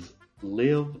motto is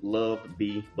Live, Love,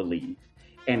 Be, Believe.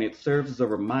 And it serves as a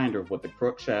reminder of what the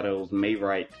Crux Shadows may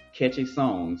write catchy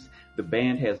songs. The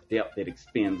band has depth that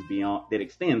extends beyond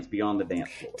the dance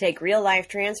floor. Take real-life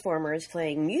Transformers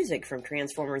playing music from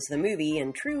Transformers the movie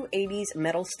in true 80s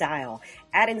metal style.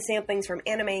 Add in samplings from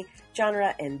anime,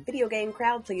 genre, and video game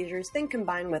crowd pleasers, then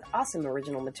combine with awesome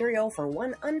original material for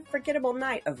one unforgettable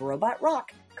night of robot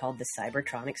rock called the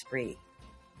Cybertronic Spree.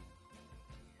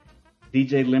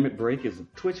 DJ Limit Break is a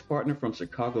Twitch partner from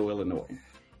Chicago, Illinois.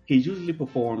 He usually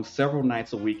performs several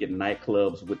nights a week at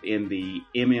nightclubs within the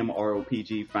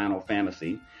MMORPG Final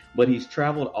Fantasy, but he's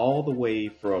traveled all the way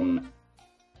from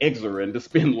Exerin to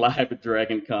spend live at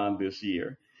Dragon Con this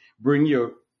year. Bring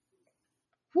your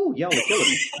y'all are killing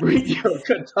me. Bring your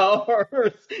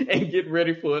guitars and get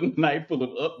ready for a night full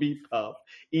of upbeat pop,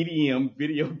 EDM,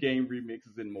 video game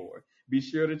remixes, and more. Be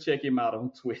sure to check him out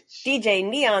on Twitch. DJ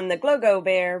Neon the Glow-Go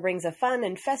Bear brings a fun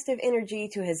and festive energy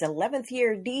to his 11th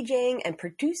year DJing and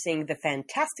producing the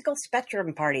Fantastical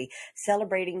Spectrum Party,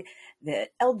 celebrating the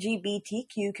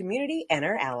LGBTQ community and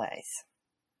our allies.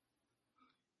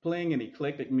 Playing an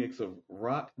eclectic mix of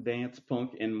rock, dance,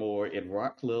 punk, and more at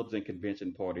rock clubs and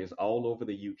convention parties all over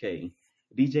the UK,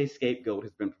 DJ Scapegoat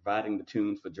has been providing the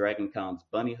tunes for DragonCon's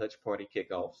Bunny Hutch Party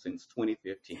kickoff since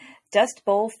 2015. Dust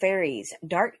Bowl Fairies,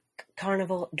 dark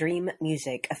carnival dream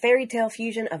music, a fairy tale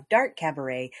fusion of dark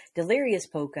cabaret, delirious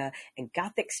polka, and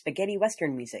gothic spaghetti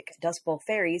western music. Dust Bowl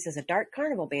Fairies is a dark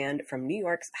carnival band from New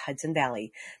York's Hudson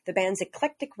Valley. The band's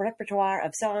eclectic repertoire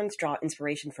of songs draw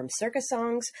inspiration from circus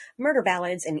songs, murder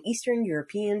ballads, and Eastern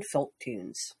European folk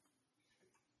tunes.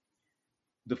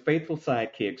 The Faithful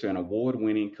Sidekicks are an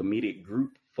award-winning comedic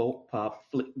group folk pop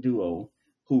flick duo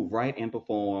who write and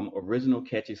perform original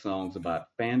catchy songs about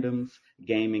fandoms,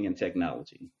 gaming, and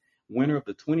technology. Winner of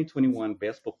the 2021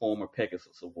 Best Performer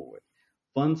Pegasus Award.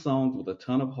 Fun songs with a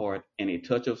ton of heart and a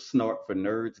touch of snort for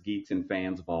nerds, geeks, and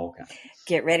fans of all kinds.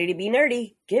 Get ready to be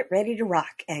nerdy, get ready to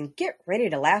rock, and get ready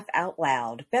to laugh out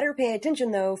loud. Better pay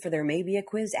attention, though, for there may be a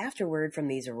quiz afterward from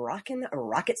these rockin'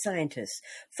 rocket scientists.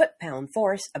 Foot Pound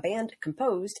Force, a band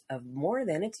composed of more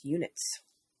than its units.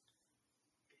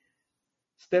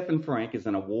 Stephen Frank is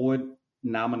an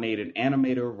award-nominated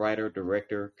animator, writer,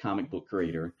 director, comic book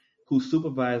creator who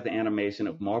supervised the animation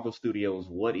of Marvel Studios'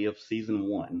 What If Season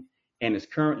 1 and is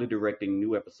currently directing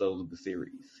new episodes of the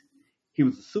series. He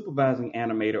was the supervising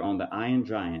animator on The Iron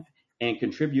Giant and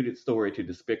contributed story to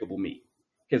Despicable Me.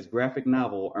 His graphic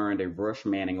novel earned a Rush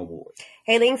Manning Award.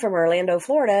 Hailing from Orlando,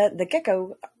 Florida, the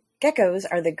Geckos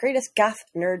are the greatest goth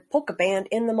nerd polka band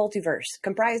in the multiverse.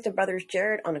 Comprised of brothers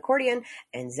Jared on accordion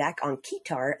and Zach on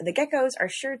guitar, the Geckos are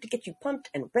sure to get you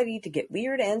pumped and ready to get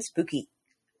weird and spooky.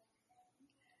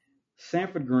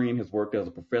 Sanford Green has worked as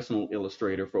a professional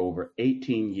illustrator for over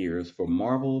 18 years for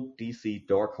Marvel, DC,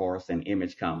 Dark Horse, and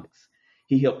Image Comics.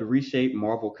 He helped reshape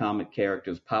Marvel comic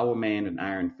characters Power Man and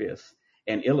Iron Fist,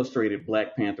 and illustrated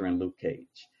Black Panther and Luke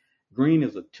Cage. Green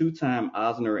is a two-time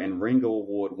Eisner and Ringo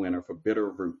Award winner for Bitter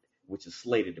Root, which is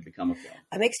slated to become a film.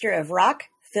 A mixture of rock,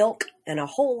 filk, and a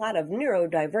whole lot of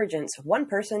neurodivergence. One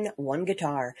person, one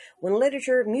guitar. When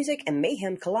literature, music, and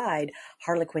mayhem collide,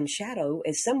 Harlequin Shadow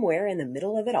is somewhere in the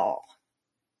middle of it all.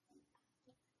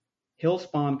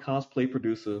 Hellspawn cosplay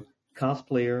producer,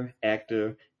 cosplayer,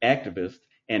 actor, activist,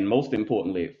 and most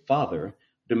importantly, father,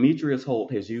 Demetrius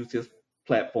Holt has used his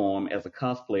platform as a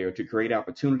cosplayer to create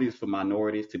opportunities for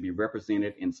minorities to be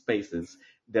represented in spaces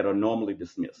that are normally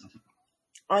dismissed.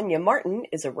 Anya Martin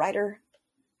is a writer,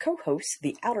 co-hosts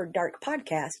the Outer Dark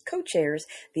podcast, co-chairs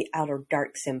the Outer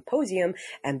Dark Symposium,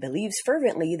 and believes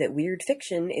fervently that weird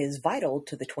fiction is vital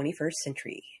to the 21st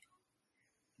century.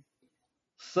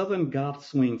 Southern goth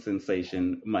swing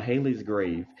sensation Mahaley's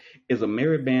Grave is a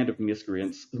merry band of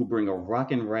miscreants who bring a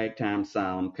rockin' ragtime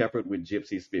sound peppered with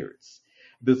gypsy spirits.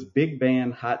 This big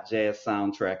band hot jazz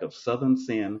soundtrack of Southern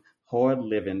sin, hard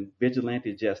living,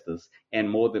 vigilante justice, and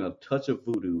more than a touch of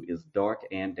voodoo is dark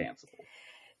and danceable.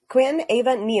 Quinn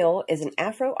Ava Neal is an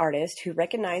Afro artist who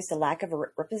recognized the lack of a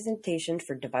representation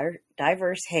for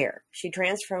diverse hair. She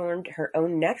transformed her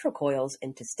own natural coils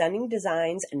into stunning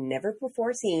designs never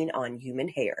before seen on human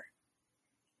hair.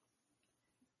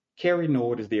 Carrie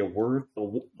Nord is the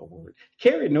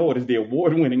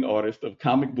award-winning artist of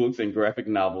comic books and graphic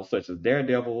novels such as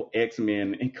Daredevil,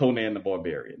 X-Men, and Conan the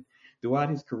Barbarian. Throughout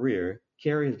his career,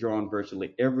 Carrie has drawn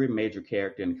virtually every major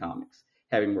character in comics,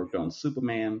 having worked on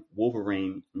Superman,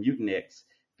 Wolverine, Mutant X,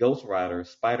 Ghost Rider,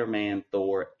 Spider-Man,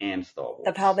 Thor, and Star Wars.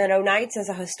 The Palmetto Knights is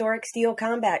a historic steel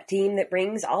combat team that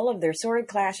brings all of their sword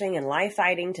clashing and live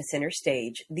fighting to center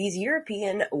stage. These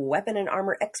European weapon and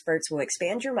armor experts will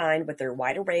expand your mind with their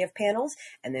wide array of panels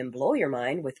and then blow your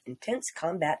mind with intense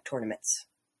combat tournaments.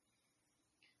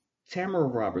 Tamara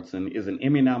Robertson is an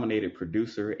Emmy-nominated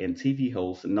producer and TV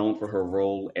host known for her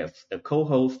role as a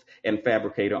co-host and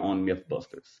fabricator on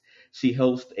Mythbusters. She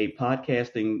hosts a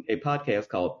podcast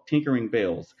called Tinkering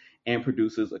Bells and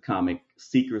produces a comic,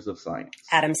 Seekers of Science.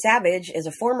 Adam Savage is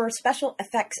a former special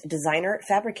effects designer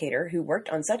fabricator who worked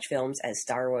on such films as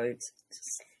Star Wars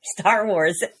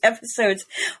episodes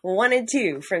 1 and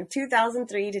 2. From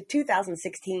 2003 to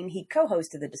 2016, he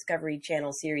co-hosted the Discovery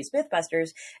Channel series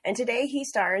Mythbusters, and today he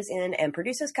stars in and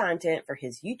produces content for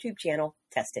his YouTube channel,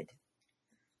 Tested.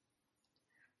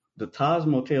 The Taj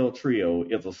Motel Trio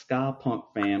is a ska punk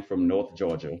band from North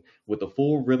Georgia with a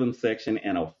full rhythm section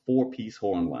and a 4-piece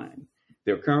horn line.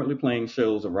 They're currently playing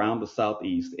shows around the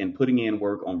Southeast and putting in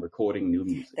work on recording new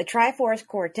music. The Triforce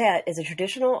Quartet is a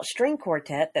traditional string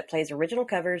quartet that plays original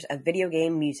covers of video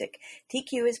game music.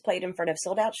 TQ has played in front of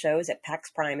sold-out shows at PAX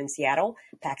Prime in Seattle,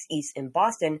 PAX East in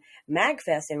Boston,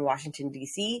 MagFest in Washington,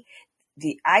 D.C.,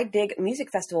 the I Dig Music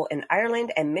Festival in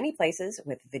Ireland, and many places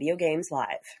with Video Games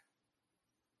Live.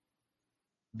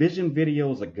 Vision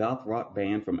Video is a goth rock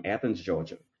band from Athens,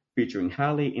 Georgia, featuring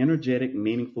highly energetic,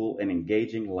 meaningful, and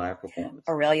engaging live performance.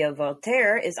 Aurelio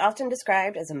Voltaire is often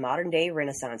described as a modern-day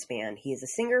Renaissance man. He is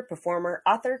a singer, performer,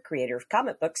 author, creator of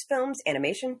comic books, films,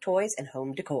 animation, toys, and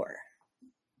home decor.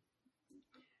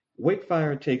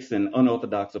 Wakefire takes an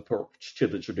unorthodox approach to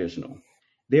the traditional.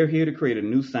 They're here to create a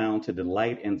new sound to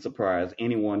delight and surprise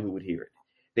anyone who would hear it.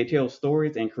 They tell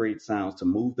stories and create sounds to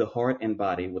move the heart and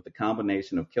body with a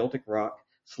combination of Celtic rock,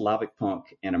 Slavic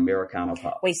punk, and Americana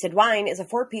pop. Wasted Wine is a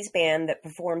 4-piece band that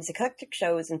performs eclectic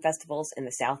shows and festivals in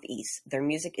the Southeast. Their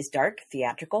music is dark,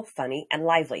 theatrical, funny, and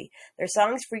lively. Their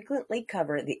songs frequently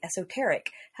cover the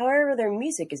esoteric. However, their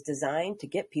music is designed to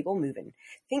get people moving.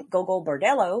 Think Gogol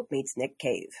Bordello meets Nick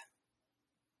Cave.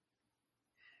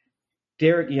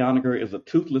 Derek Yoniger is a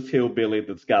toothless hillbilly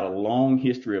that's got a long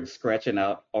history of scratching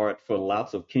out art for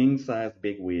lots of king-sized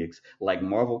bigwigs like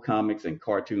Marvel Comics and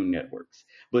Cartoon Networks.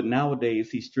 But nowadays,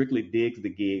 he strictly digs the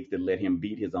gigs that let him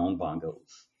beat his own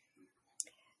bongos.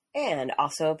 And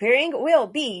also appearing will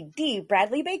be D.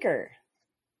 Bradley Baker,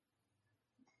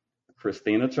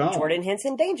 Christina Chong, Jordan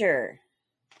Henson Danger,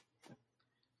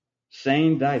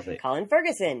 Shane Dysek, Colin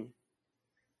Ferguson,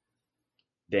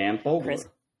 Dan Fogler, Chris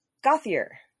Gothier.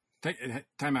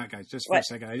 Time out, guys, just for a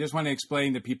second. I just want to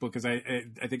explain to people, because I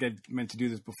think I meant to do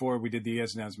this before we did the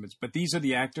ES announcements, but these are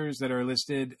the actors that are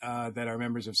listed that are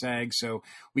members of SAG, so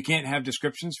we can't have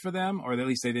descriptions for them, or at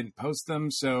least they didn't post them,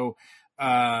 so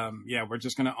we're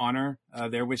just going to honor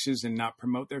their wishes and not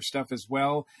promote their stuff as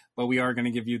well, but we are going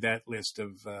to give you that list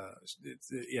of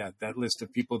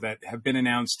people that have been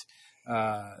announced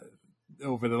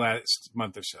over the last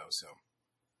month or so.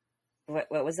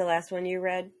 What was the last one you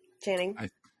read, Channing?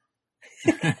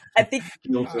 I think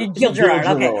Gil Gerard.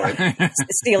 Okay.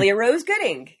 Celia Rose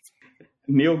Gooding,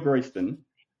 Neil Grayston,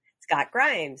 Scott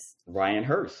Grimes, Ryan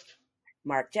Hurst,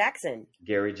 Mark Jackson,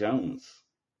 Gary Jones,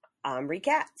 Omri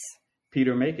Katz,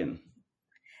 Peter Macon,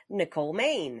 Nicole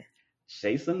Main,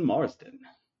 Jason Marsden,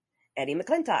 Eddie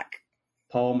McClintock,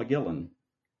 Paul McGillen,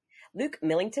 Luke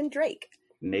Millington Drake,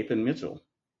 Nathan Mitchell,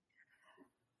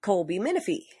 Colby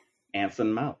Menifee,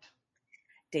 Anson Mount,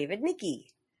 David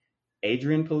Nicky,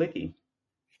 Adrian Palicki,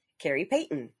 Carrie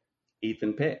Payton,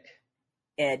 Ethan Peck,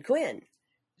 Ed Quinn,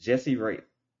 Jesse Rape,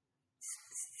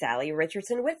 Sally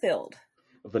Richardson Whitfield,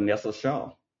 Vanessa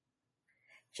Shaw,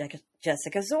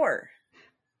 Jessica Zor,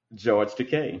 George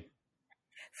Takei,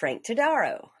 Frank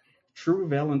Todaro, True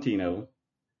Valentino,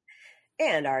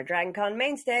 and our DragonCon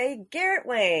mainstay, Garrett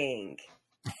Wang.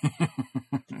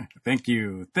 Thank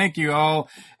you all.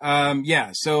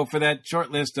 So for that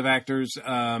short list of actors,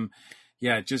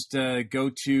 just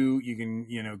go to, you can,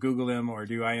 Google them or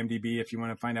do IMDb if you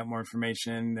want to find out more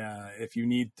information. If you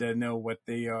need to know what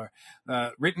they are,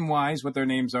 written wise, what their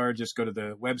names are, just go to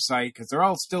the website, because they're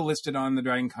all still listed on the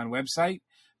DragonCon website,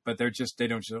 but they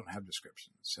don't have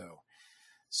descriptions.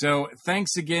 So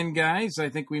thanks again, guys. I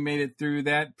think we made it through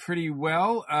that pretty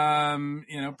well,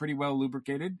 pretty well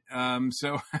lubricated. But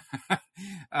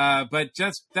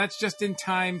that's just in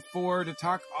time to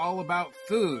talk all about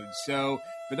food. So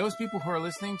for those people who are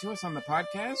listening to us on the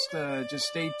podcast, just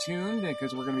stay tuned,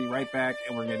 because we're going to be right back,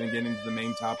 and we're going to get into the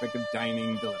main topic of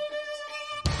dining deliveries.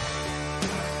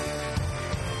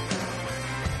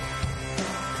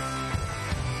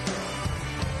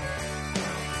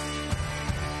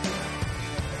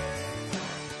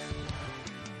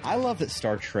 I love that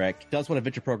Star Trek does what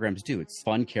adventure programs do. It's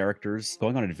fun characters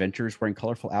going on adventures, wearing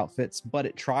colorful outfits, but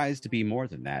it tries to be more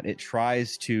than that. It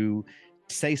tries to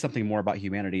say something more about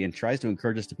humanity and tries to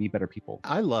encourage us to be better people.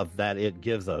 I love that it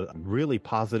gives a really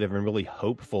positive and really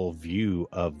hopeful view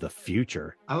of the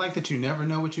future. I like that you never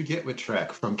know what you get with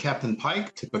Trek, from Captain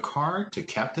Pike to Picard to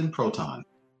Captain Proton.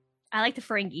 I like the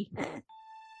Ferengi.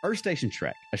 Earth Station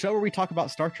Trek, a show where we talk about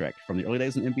Star Trek from the early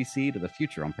days on NBC to the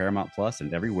future on Paramount Plus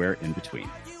and everywhere in between.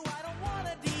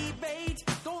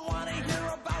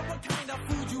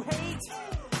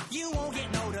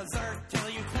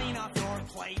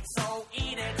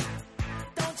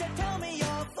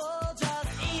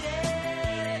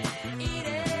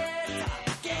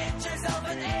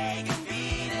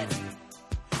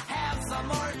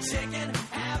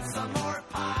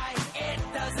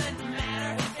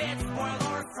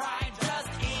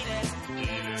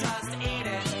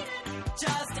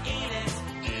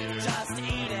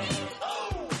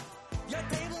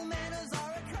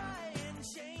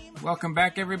 Welcome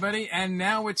back, everybody. And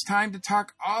now it's time to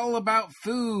talk all about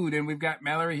food. And we've got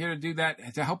Mallory here to do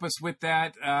that, to help us with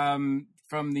that,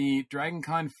 from the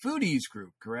DragonCon Foodies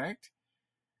group, correct?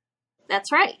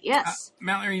 That's right, yes.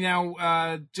 Mallory,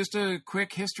 now, just a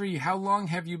quick history. How long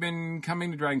have you been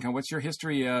coming to DragonCon? What's your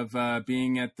history of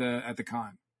being at the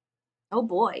con? Oh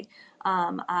boy.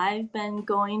 I've been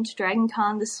going to Dragon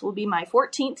Con. This will be my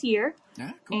 14th year.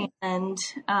 Yeah, cool. And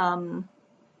I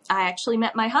actually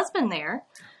met my husband there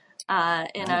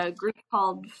in a group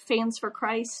called Fans for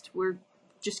Christ. We're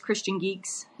just Christian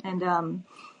geeks. And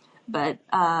but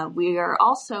we are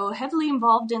also heavily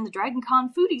involved in the Dragon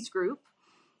Con Foodies group.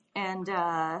 And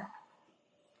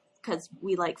because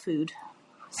we like food.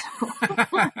 So.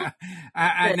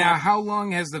 Now, how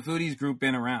long has the Foodies group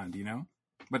been around? Do you know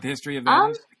what the history of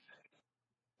that is?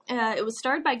 It was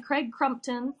started by Craig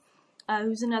Crumpton,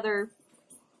 who's another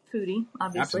foodie,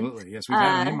 obviously. Absolutely. Yes, we've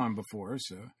had him on before.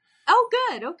 So. Oh,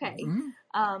 good. Okay.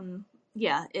 Mm-hmm.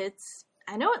 Yeah, it's,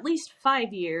 I know at least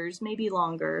 5 years, maybe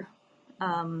longer.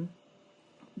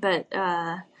 But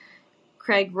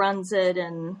Craig runs it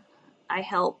and I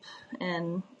help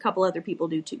and a couple other people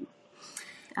do too.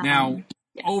 Now,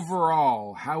 yeah.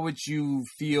 Overall, how would you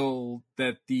feel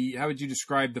that how would you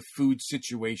describe the food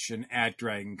situation at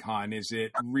Dragon Con? Is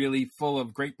it really full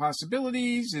of great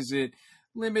possibilities? Is it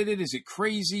limited? Is it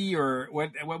crazy? Or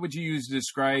what would you use to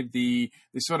describe the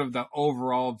sort of the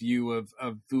overall view of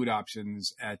food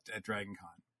options at Dragon Con?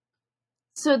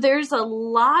 So there's a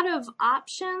lot of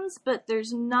options, but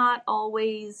there's not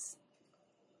always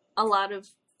a lot of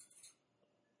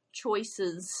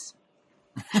choices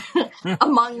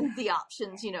among the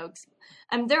options, you know.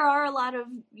 There are a lot of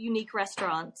unique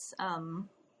restaurants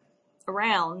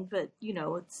around, but you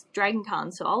know, it's Dragon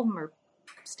Con, so all of them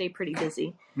stay pretty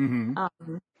busy.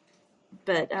 Mm-hmm.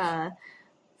 But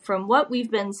from what we've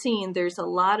been seeing, there's a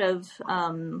lot of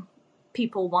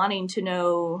people wanting to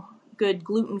know good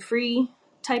gluten-free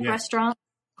type restaurants.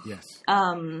 Yes.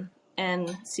 And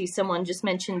see, someone just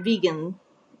mentioned vegan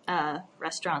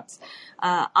restaurants.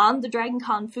 On the Dragon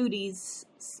Con Foodies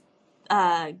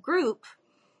group,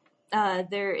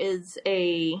 there is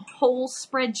a whole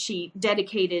spreadsheet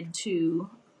dedicated to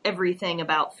everything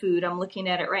about food. I'm looking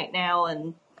at it right now,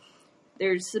 and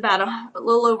there's about a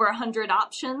little over 100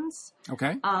 options.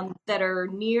 Okay. That are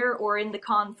near or in the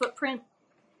con footprint.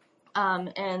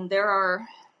 And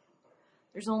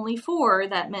there's only 4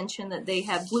 that mention that they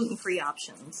have gluten-free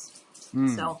options.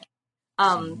 So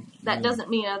that doesn't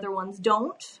mean other ones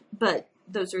don't, but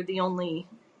those are the only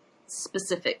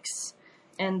specifics.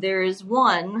 And there is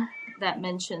one that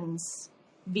mentions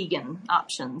vegan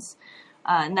options,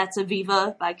 and that's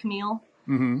Aviva by Camille,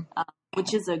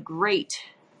 which is a great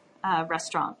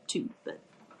restaurant too. And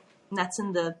that's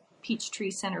in the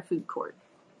Peachtree Center food court.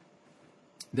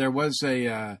 There was we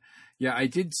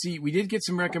did get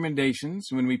some recommendations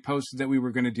when we posted that we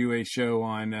were going to do a show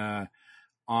on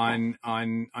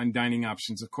dining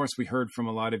options. Of course, we heard from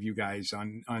a lot of you guys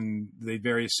on the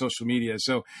various social media.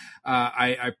 So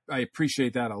I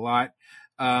appreciate that a lot.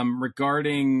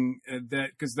 Regarding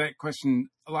that, because that question,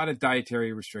 a lot of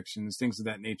dietary restrictions, things of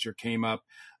that nature came up.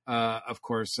 Of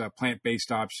course,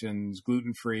 plant-based options,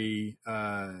 gluten-free,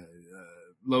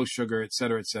 low sugar, et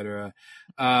cetera, et cetera.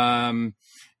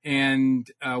 And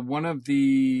one of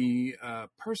the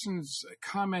persons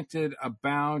commented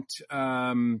about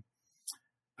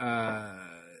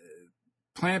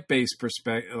plant-based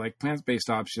plant-based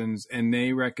options, and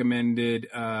they recommended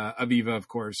Aviva, of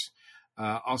course.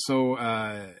 Also,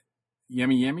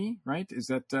 Yummy Yummy, right? Is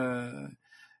that?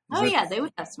 Yeah, they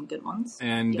would have some good ones.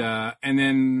 And and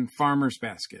then Farmer's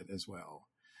Basket as well.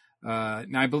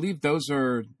 Now, I believe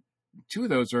 2 of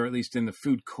those are at least in the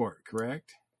food court,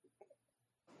 correct?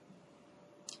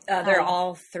 They're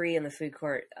all 3 in the food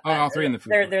court. All 3 in the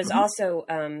food court. There's also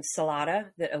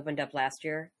Salata that opened up last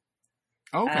year.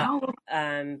 Okay.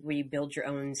 Where you build your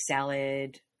own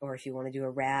salad, or if you want to do a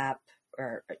wrap,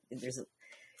 or there's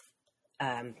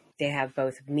they have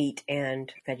both meat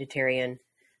and vegetarian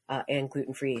and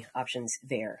gluten-free options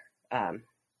there.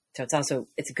 So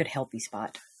it's a good healthy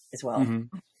spot as well.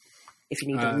 If you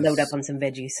need to load up on some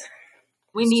veggies.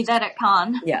 We need that at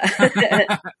con. Yeah.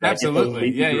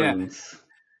 Absolutely. Yeah.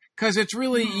 Because it's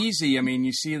really easy. I mean,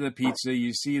 you see the pizza,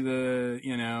 you see the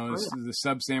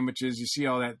sub sandwiches, you see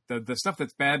all that, the stuff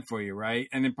that's bad for you, right?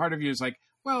 And then part of you is like,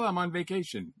 well, I'm on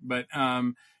vacation. But,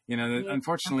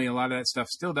 unfortunately, a lot of that stuff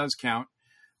still does count.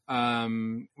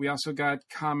 We also got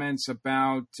comments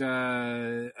about,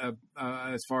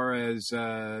 as far as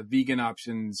vegan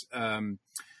options,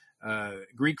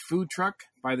 Greek food truck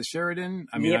by the Sheridan.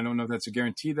 I mean, I don't know if that's a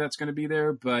guarantee that's going to be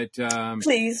there, but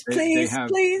please. They have.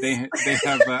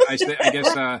 I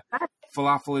guess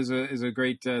falafel is a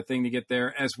great thing to get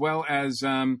there, as well as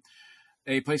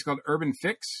a place called Urban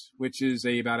Fix, which is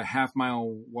about a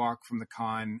half-mile walk from the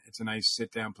con. It's a nice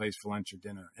sit-down place for lunch or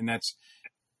dinner, and that's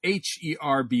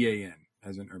HERBAN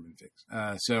as an Urban Fix.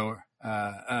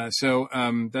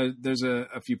 There's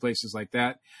a few places like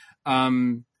that.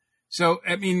 So,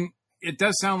 I mean, it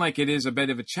does sound like it is a bit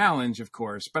of a challenge, of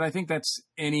course, but I think that's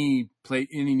any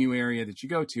new area that you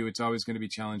go to, it's always going to be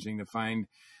challenging to find,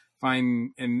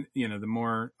 and you know, the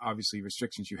more obviously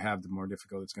restrictions you have, the more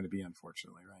difficult it's going to be,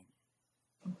 unfortunately,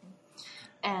 right?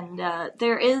 And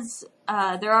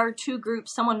there are two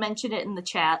groups. Someone mentioned it in the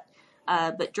chat,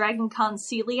 but Dragon Con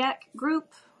Celiac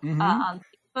group on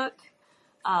Facebook,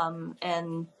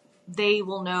 and they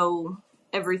will know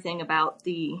everything about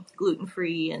the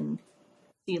gluten-free and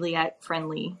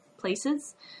celiac-friendly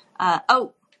places.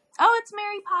 It's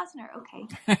Mary Posner. Okay.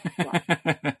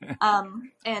 Yeah.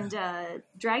 And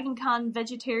Dragon Con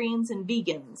Vegetarians and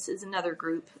Vegans is another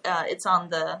group. It's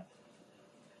on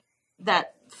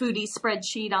that foodie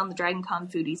spreadsheet on the Dragon Con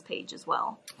Foodies page as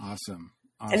well. Awesome.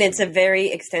 And it's a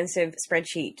very extensive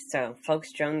spreadsheet. So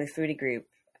folks join the foodie group.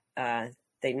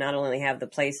 They not only have the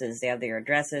places, they have their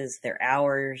addresses, their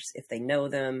hours, if they know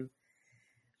them.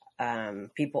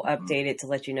 People update it to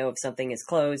let you know if something is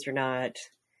closed or not.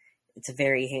 It's a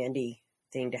very handy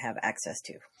thing to have access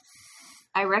to.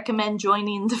 I recommend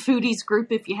joining the Foodies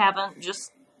group if you haven't,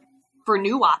 just for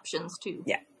new options too.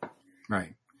 Yeah.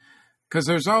 Right. Because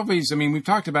there's always, I mean, we've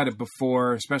talked about it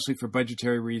before, especially for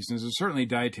budgetary reasons, and certainly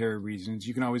dietary reasons.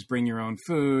 You can always bring your own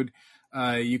food.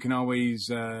 You can always,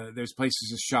 there's places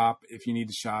to shop if you need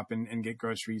to shop and get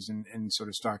groceries and sort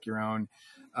of stock your own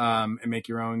and make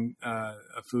your own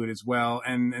food as well.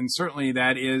 And certainly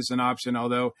that is an option,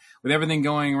 although with everything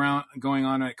going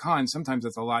on at con, sometimes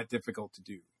it's a lot difficult to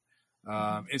do.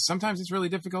 Sometimes it's really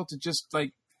difficult to just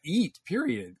like eat,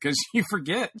 period, because you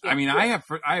forget. I mean, I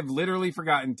have literally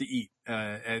forgotten to eat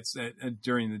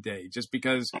during the day, just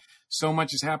because so much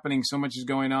is happening, so much is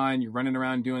going on. You're running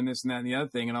around doing this and that and the other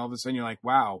thing, and all of a sudden you're like,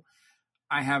 wow,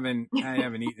 I haven't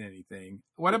eaten anything.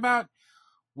 What about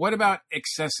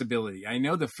accessibility? I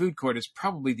know the food court is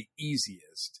probably the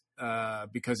easiest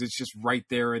because it's just right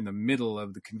there in the middle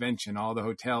of the convention. All the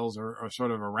hotels are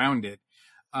sort of around it.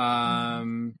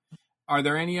 Are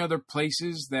there any other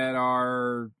places that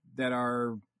are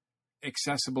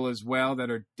accessible as well, that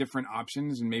are different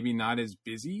options and maybe not as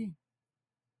busy?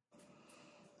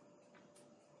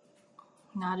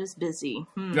 Not as busy.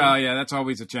 Oh, yeah, that's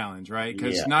always a challenge, right?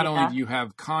 Because not only do you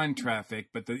have con traffic,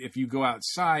 but if you go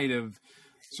outside of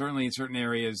certainly in certain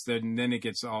areas, then it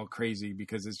gets all crazy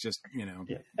because it's just, you know.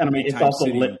 Yeah. And I mean, it's also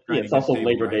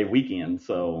Labor Day weekend,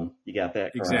 so you got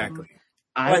that correct. Exactly.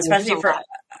 Well, especially for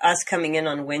us coming in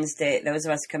on Wednesday, those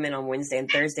of us come in on Wednesday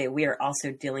and Thursday, we are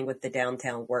also dealing with the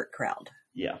downtown work crowd.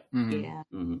 Yeah. Mm-hmm. Yeah.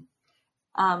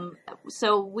 Mm-hmm.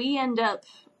 So we end up,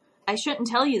 I shouldn't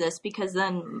tell you this because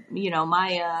then, you know,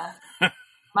 my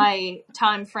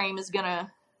time frame is going to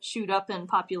shoot up and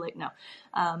populate. No.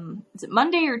 Is it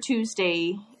Monday or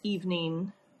Tuesday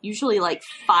evening? Usually like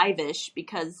 5-ish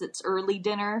because it's early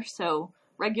dinner. So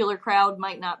regular crowd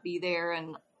might not be there.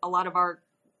 And a lot of our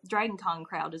Dragon Con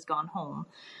crowd has gone home.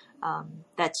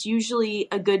 That's usually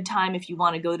a good time if you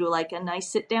want to go to like a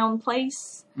nice sit down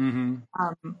place.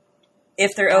 Mm-hmm.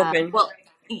 If they're open. Well,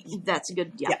 that's a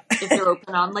good, yeah. If they're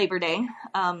open on Labor Day.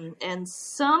 And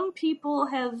some people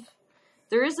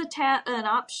there is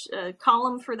a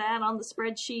column for that on the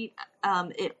spreadsheet.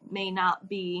 It may not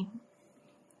be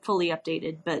fully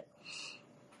updated, but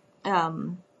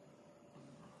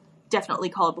definitely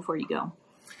call it before you go.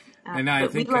 And I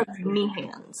think we love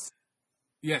Meehan's.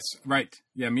 Yes, right.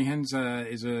 Yeah, Meehan's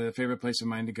is a favorite place of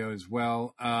mine to go as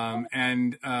well.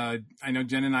 And I know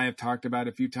Jen and I have talked about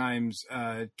a few times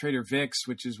Trader Vic's,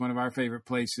 which is one of our favorite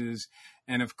places.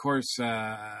 And of course,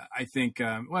 I think,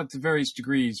 well, to various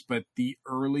degrees, but the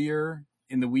earlier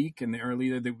in the week and the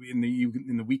earlier in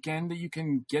the weekend that you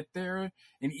can get there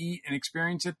and eat and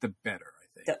experience it, the better.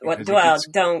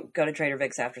 Don't go to Trader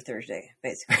Vic's after Thursday,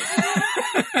 basically.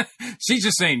 She's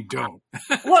just saying don't.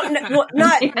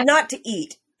 not to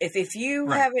eat. If you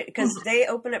have it, because they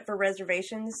open up for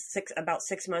reservations about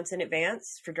 6 months in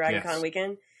advance for Dragon Con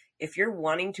weekend. If you're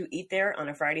wanting to eat there on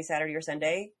a Friday, Saturday, or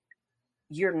Sunday,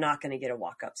 you're not going to get a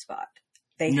walk-up spot.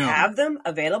 They have them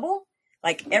available.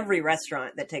 Like every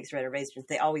restaurant that takes reservations,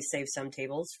 they always save some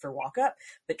tables for walk-up.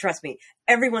 But trust me,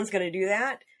 everyone's going to do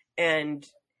that. And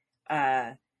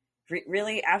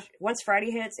really, once Friday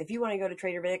hits, if you want to go to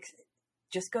Trader Vic's,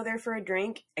 just go there for a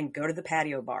drink and go to the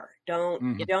patio bar.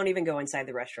 Don't even go inside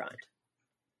the restaurant.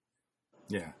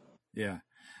 Yeah, yeah.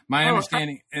 My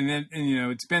understanding, and you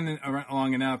know, it's been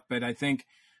long enough, but I think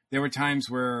there were times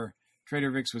where Trader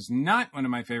Vic's was not one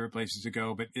of my favorite places to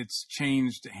go, but it's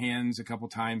changed hands a couple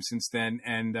times since then.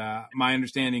 And my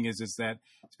understanding is that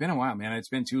it's been a while, man. It's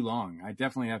been too long. I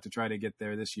definitely have to try to get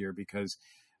there this year because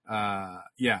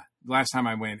Yeah, last time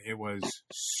I went, it was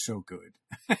so good.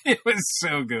 It was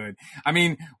so good. I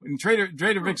mean, Trader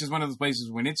Vic's is one of those places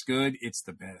when it's good, it's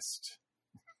the best.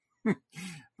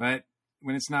 But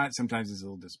when it's not, sometimes it's a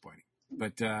little disappointing.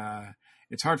 But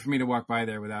it's hard for me to walk by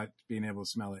there without being able to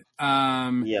smell it.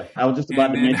 Yeah, I was just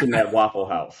about to mention that Waffle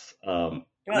House.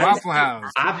 Waffle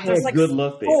House. I've had like good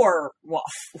luck there. 4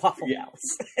 Waffle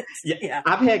House. Yeah,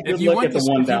 I've had good If you luck want at the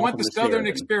one if you down want from the the Southern Sheraton.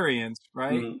 experience,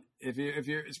 right? Mhm. If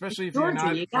you're especially if Georgia, you're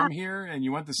not you from got- here and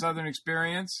you want the Southern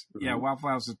experience, yeah, Waffle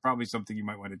House is probably something you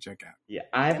might want to check out. Yeah,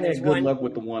 I've And there's had good one- luck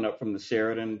with the one up from the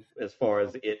Sheraton as far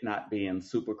as it not being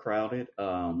super crowded.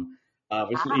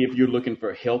 Obviously, if you're looking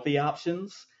for healthy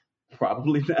options,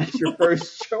 probably not your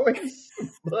first choice,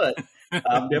 but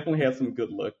I've definitely had some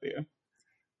good luck there.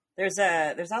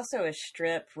 There's also a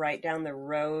strip right down the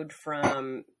road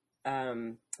from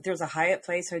there's a Hyatt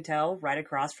Place hotel right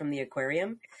across from the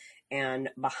aquarium, and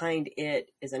behind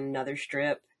it is another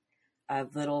strip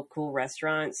of little cool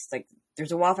restaurants. Like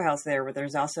there's a Waffle House there, but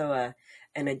there's also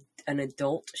an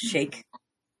adult shake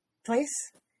place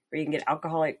where you can get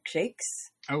alcoholic shakes.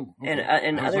 Oh, okay.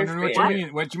 And I was other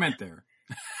wondering what you meant there.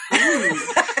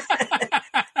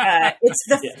 It's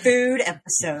the food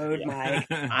episode, Mike.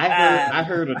 I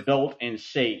heard adult and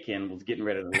shake and was getting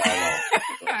ready to log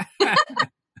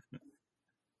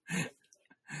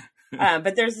off.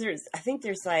 But there's I think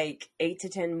there's like 8 to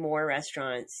 10 more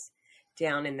restaurants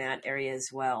down in that area as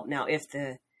well. Now, if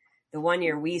the one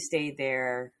year we stayed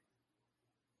there,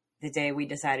 the day we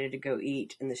decided to go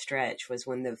eat in the Stretch was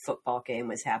when the football game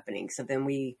was happening. So then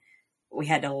we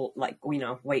had to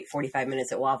wait 45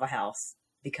 minutes at Waffle House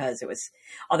because it was,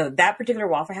 although that particular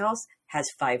Waffle House has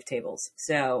 5 tables.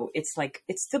 So it's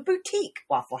the boutique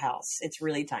Waffle House. It's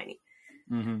really tiny.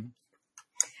 Mm-hmm.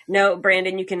 No,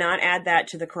 Brandon, you cannot add that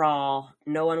to the crawl.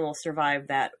 No one will survive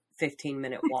that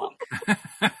 15-minute walk.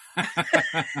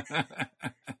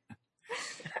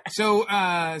 So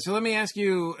let me ask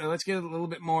you, let's get a little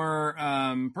bit more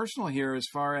personal here as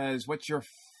far as what's your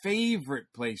favorite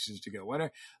places to go? What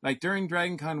are, like during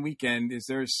DragonCon weekend, is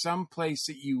there some place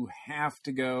that you have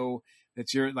to go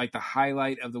that's your, like the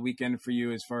highlight of the weekend for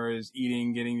you as far as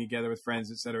eating, getting together with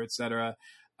friends, et cetera, et cetera?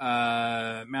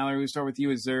 Mallory, we'll start with you.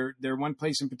 Is there one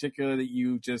place in particular that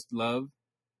you just love?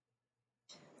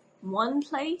 One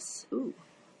place? Ooh.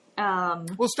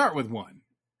 We'll start with one.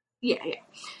 Yeah.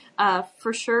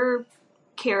 For sure,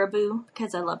 Caribou,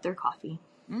 because I love their coffee.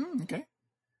 Okay.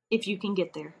 If you can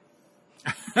get there.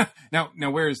 Now,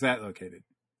 where is that located?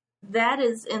 That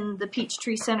is in the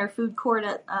Peachtree Center food court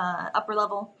at upper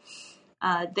level.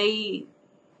 They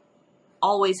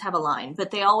always have a line,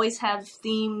 but they always have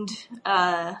themed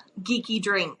geeky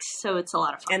drinks, so it's a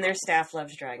lot of fun. And their staff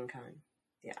loves DragonCon.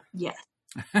 Yeah. Yeah.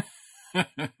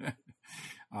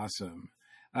 Awesome.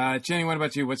 Channing, what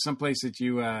about you? What's some place that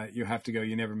you have to go,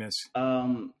 you never miss?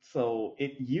 So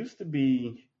it used to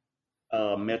be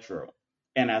Metro.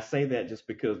 And I say that just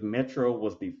because Metro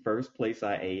was the first place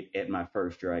I ate at my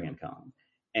first DragonCon.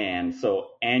 And so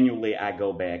annually I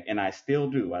go back, and I still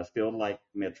do. I still like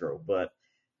Metro, but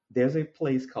there's a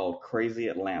place called Crazy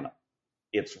Atlanta.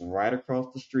 It's right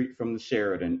across the street from the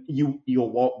Sheraton.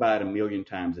 You'll walk by it a million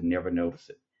times and never notice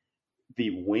it.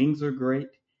 The wings are great,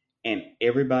 and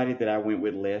everybody that I went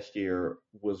with last year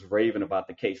was raving about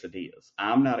the quesadillas.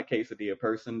 I'm not a quesadilla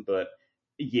person, but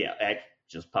yeah, that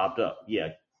just popped up.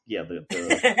 Yeah, they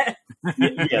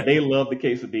love the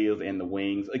quesadillas and the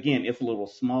wings. Again, it's a little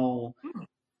small.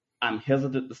 I'm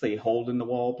hesitant to say hole in the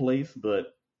wall place,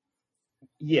 but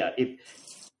yeah,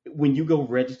 when you go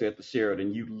register at the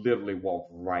Sheraton, you literally walk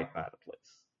right by the place.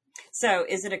 So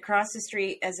is it across the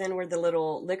street, as in where the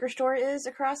little liquor store is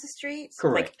across the street?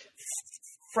 Correct.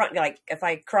 Like if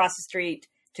I cross the street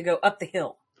to go up the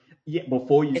hill. Yeah,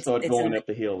 before you start going up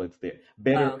the hill, it's there.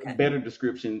 Okay. Better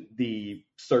description, the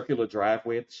circular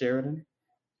driveway at the Sheraton.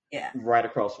 Yeah. Right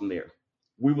across from there.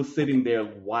 We were sitting there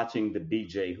watching the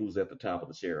DJ who's at the top of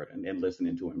the Sheraton and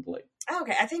listening to him play. Oh,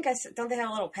 okay. I think don't they have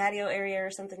a little patio area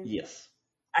or something? Yes.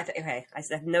 Okay. I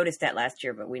noticed that last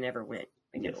year, but we never went.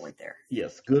 We never went there.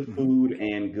 Yes. Good food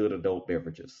and good adult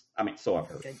beverages. I mean, so I've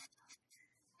heard.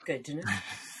 Good to know.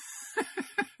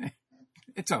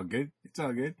 It's all good. It's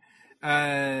all good.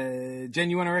 Jen,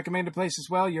 you want to recommend a place as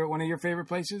well? One of your favorite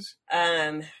places?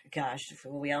 Gosh,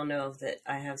 well, we all know that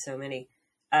I have so many.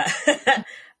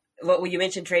 Well, you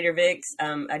mentioned Trader Vic's.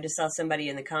 I just saw somebody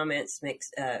in the comments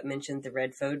mentioned the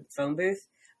red phone booth.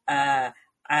 I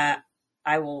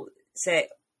will say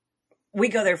we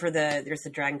go there for there's the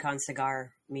DragonCon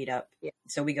cigar meetup. Yeah.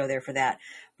 So we go there for that.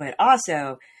 But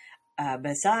also,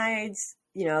 besides,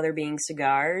 there being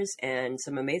cigars and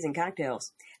some amazing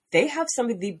cocktails, they have some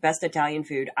of the best Italian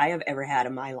food I have ever had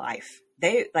in my life.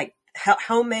 They like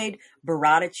homemade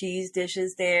burrata cheese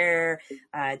dishes there,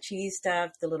 cheese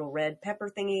stuff, the little red pepper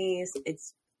thingies.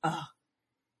 It's,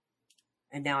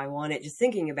 and now I want it just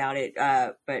thinking about it.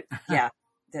 But yeah,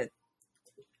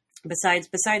 besides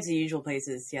the usual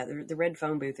places, yeah, the Red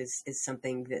Phone Booth is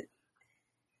something that,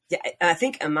 yeah, I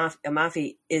think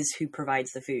Amafi is who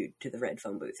provides the food to the Red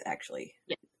Phone Booth, actually.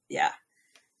 Yeah.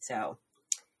 So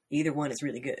either one is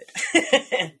really good.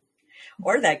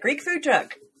 Or that Greek food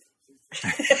truck.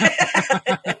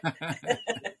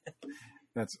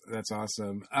 That's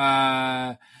awesome.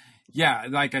 Yeah,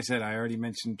 like I said, I already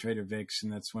mentioned Trader Vic's,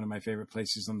 and that's one of my favorite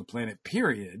places on the planet,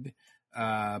 period.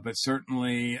 But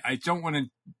certainly I don't want to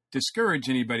discourage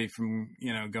anybody from,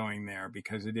 going there,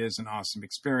 because it is an awesome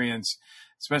experience,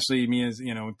 especially me as,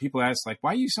 when people ask, like,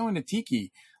 why are you so into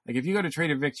tiki? Like, if you go to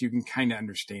Trader Vic's, you can kind of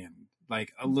understand,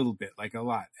 like, a little bit, like a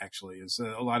lot, actually. Is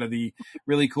a lot of the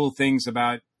really cool things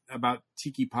about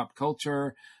tiki pop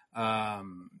culture,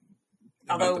 although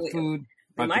about the food,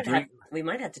 we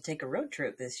might have to take a road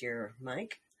trip this year,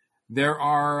 Mike. There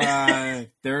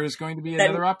is going to be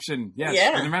another option. Yes.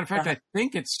 Yeah. As a matter of fact, I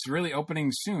think it's really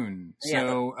opening soon.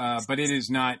 So, but it is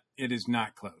not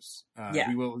close.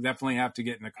 We will definitely have to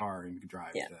get in the car and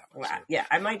drive. Yeah. To that one, so. Yeah.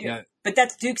 I might do it. But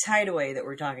that's Duke's Hideaway that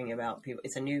we're talking about. People,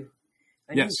 it's a new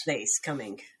space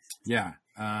coming. Yeah.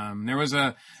 There was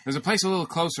a place a little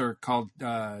closer called,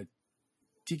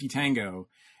 Tiki Tango,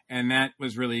 and that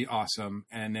was really awesome.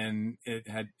 And then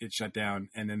it shut down.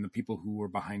 And then the people who were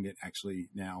behind it actually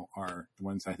now are the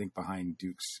ones, I think, behind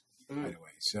Duke's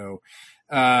Hideaway. So,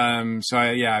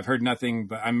 I've heard nothing,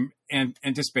 but I'm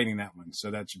anticipating that one.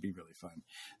 So that should be really fun.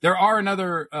 There are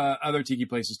other tiki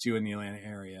places too in the Atlanta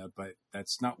area, but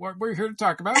that's not what we're here to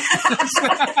talk about.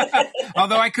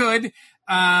 Although I could.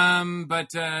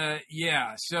 That's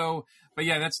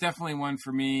definitely one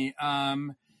for me.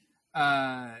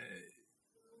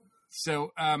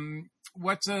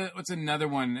 What's another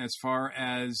one as far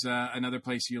as another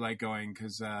place you like going?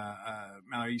 Because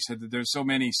Mallory, you said that there's so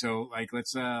many. So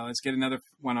let's get another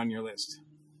one on your list.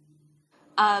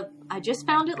 I just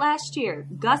found it last year.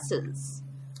 Gus's.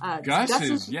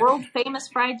 Gus's, yeah. World famous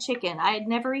fried chicken. I had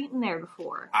never eaten there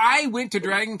before. I went to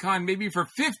Dragon Con maybe for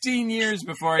 15 years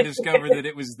before I discovered that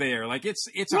it was there. Like it's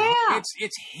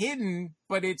hidden,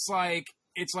 but it's like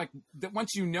that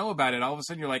once you know about it, all of a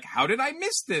sudden you're like, how did I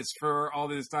miss this for all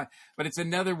this time? But it's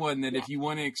another one that if you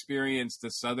want to experience the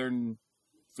Southern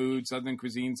food, Southern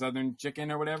cuisine, Southern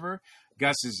chicken or whatever,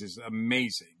 Gus's is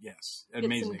amazing. Yes. Get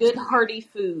amazing. Some good hearty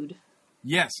food.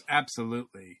 Yes,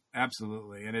 absolutely.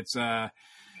 Absolutely. And it's, for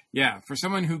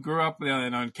someone who grew up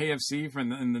on KFC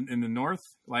in the North,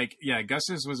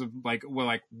 Gus's was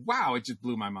wow, it just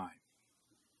blew my mind.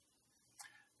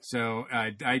 So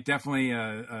I definitely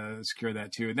secure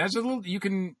that too. There's a little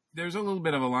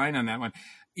bit of a line on that one.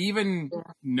 Even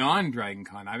non-Dragon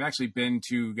Con, I've actually been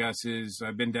to Gus's.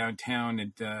 I've been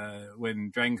downtown when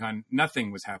Dragon Con,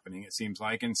 nothing was happening, it seems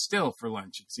like. And still for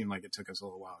lunch, it seemed like it took us a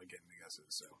little while to get into Gus's.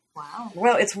 So. Wow.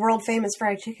 Well, it's world famous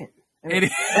fried chicken. It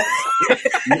is.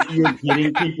 You're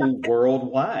getting people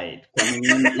worldwide coming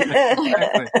in.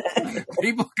 Exactly.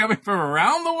 People coming from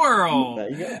around the world.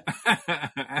 There you go.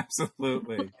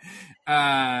 Absolutely.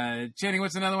 Channing,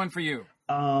 what's another one for you?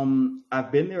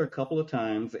 I've been there a couple of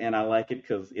times, and I like it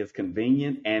because it's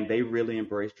convenient, and they really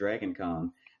embrace Dragon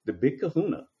Con. The Big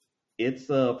Kahuna. It's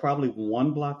probably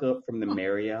one block up from the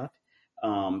Marriott.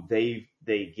 They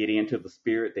get into the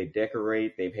spirit. They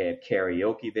decorate. They've had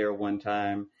karaoke there one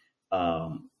time.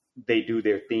 They do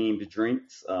their themed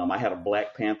drinks. I had a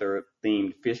Black Panther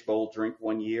themed fishbowl drink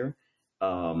one year.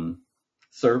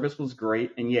 Service was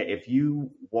great. And yeah, if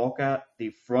you walk out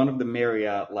the front of the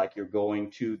Marriott like you're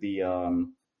going to the,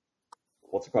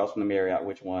 what's across from the Marriott?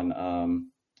 Which one?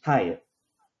 Hyatt.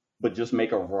 But just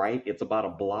make a right. It's about a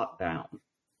block down.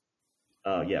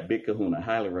 Big Kahuna.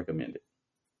 Highly recommend it.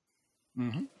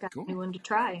 Mm-hmm. Got cool. a new one to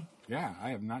try. Yeah,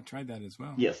 I have not tried that as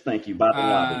well. Yes, thank you. By the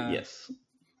lobby, yes.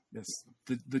 Yes,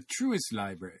 the truest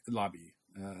lobby.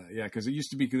 Because it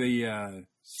used to be the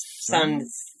Sun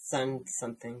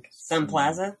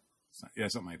Plaza. Yeah,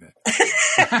 something like that.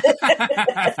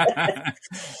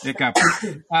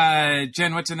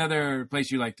 Jen, what's another place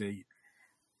you like to eat?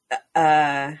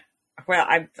 Well,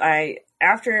 I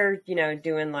after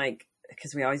doing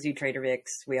because we always do Trader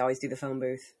Vic's, we always do the phone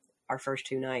booth our first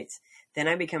 2 nights. Then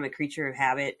I become a creature of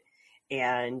habit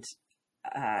and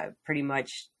pretty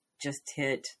much just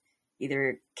hit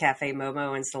either Cafe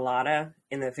Momo and Salada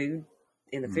in the food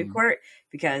court,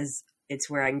 because it's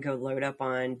where I can go load up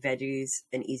on veggies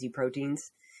and easy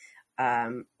proteins.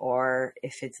 Or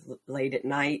if it's late at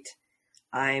night,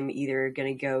 I'm either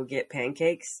going to go get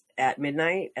pancakes at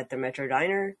midnight at the Metro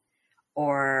Diner,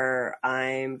 or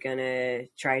I'm going to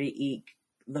try to eat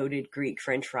loaded Greek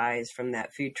French fries from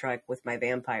that food truck with my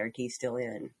vampire teeth still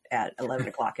in at 11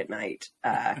 o'clock at night.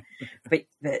 But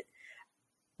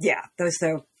yeah,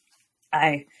 so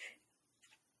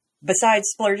besides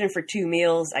splurging for 2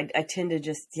 meals, I tend to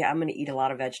just, I'm going to eat a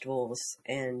lot of vegetables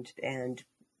and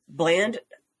bland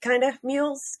kind of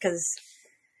meals, because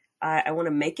I want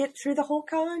to make it through the whole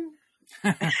con.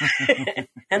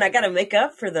 And I got to make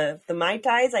up for the Mai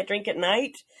Tais I drink at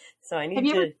night. So I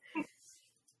need to...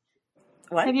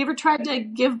 What? Have you ever tried to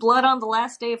give blood on the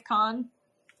last day of con?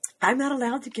 I'm not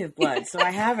allowed to give blood, so I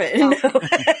haven't.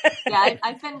 Yeah,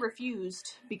 I've been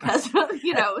refused because,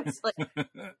 it's like,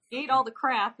 you ate all the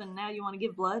crap and now you want to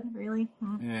give blood? Really?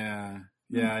 Yeah.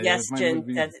 Yes, Jen,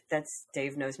 that's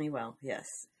Dave knows me well. Yes.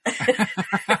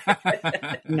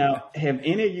 Now, have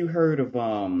any of you heard of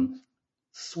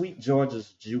Sweet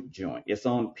George's Juke Joint? It's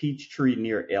on Peachtree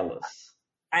near Ellis.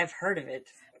 I've heard of it.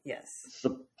 Yes.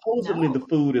 Supposedly the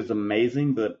food is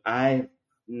amazing, but I've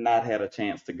not had a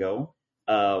chance to go.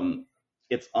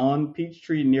 It's on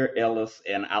Peachtree near Ellis,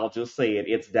 and I'll just say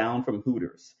it's down from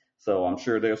Hooters. So I'm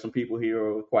sure there's some people here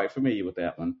who are quite familiar with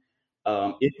that one.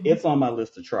 It's on my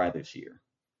list to try this year.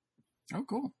 Oh,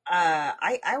 cool.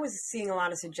 I was seeing a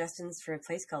lot of suggestions for a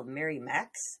place called Mary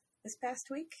Mac's this past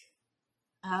week.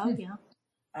 Oh, yeah.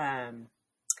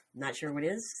 Not sure what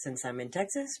it is since I'm in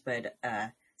Texas, but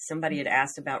somebody had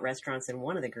asked about restaurants in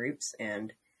one of the groups,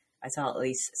 and I saw at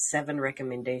least 7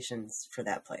 recommendations for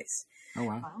that place. Oh,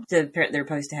 wow. They're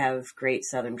supposed to have great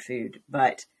Southern food,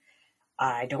 but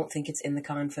I don't think it's in the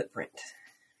con footprint.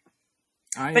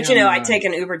 But, I take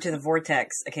an Uber to the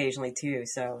Vortex occasionally, too,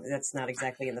 so that's not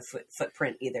exactly in the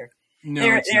footprint either.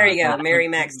 No, there you go, Mary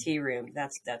Mac's Tea Room.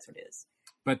 That's what it is.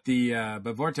 But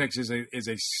but Vortex is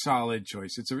a solid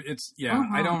choice.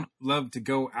 I don't love to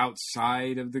go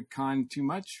outside of the con too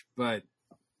much, but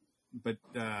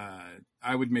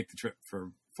I would make the trip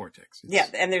for Vortex.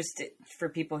 And there's, for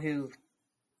people who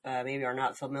maybe are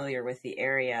not familiar with the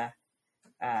area,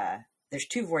 there's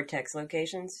 2 Vortex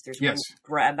locations. There's one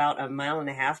about 1.5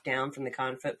 miles down from the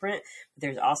con footprint. But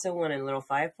there's also one in Little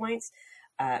Five Points.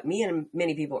 Me and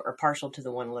many people are partial to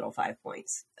the one in Little Five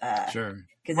Points. Sure.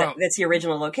 Because that's the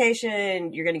original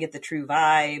location. You're going to get the true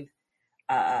vibe.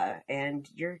 And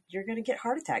you're going to get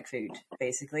heart attack food,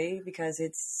 basically, because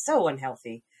it's so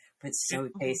unhealthy, but it's so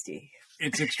tasty.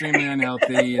 It's extremely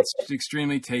unhealthy. It's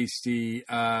extremely tasty.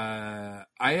 I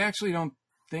actually don't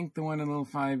think the one in Little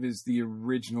Five is the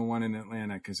original one in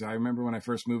Atlanta, because I remember when I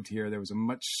first moved here, there was a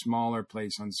much smaller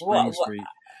place on Spring Street.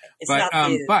 It's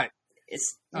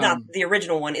not the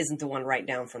original one. Isn't the one right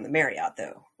down from the Marriott,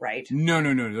 though, right? No,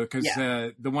 because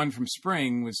the one from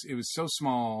Spring was so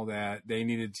small that they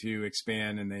needed to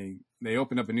expand, and they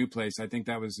opened up a new place. I think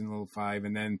that was in Little Five,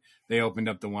 and then they opened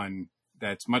up the one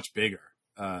that's much bigger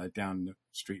down the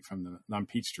street from on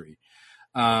Peachtree.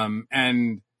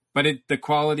 But the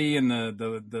quality and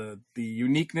the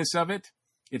uniqueness of it,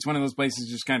 it's one of those places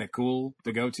just kind of cool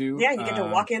to go to. Yeah, you get to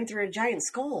walk in through a giant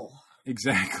skull.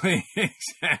 Exactly.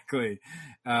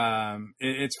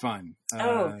 It's fun.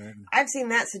 I've seen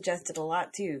that suggested a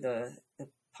lot too. The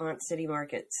Ponce City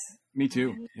Markets. Me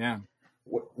too. Yeah.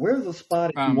 Where's the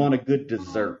spot if you want a good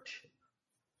dessert?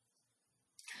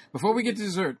 Before we get to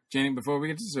dessert, Janie,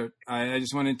 I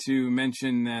just wanted to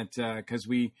mention that because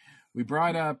we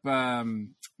brought up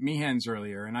Meehan's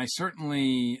earlier, and I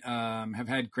certainly have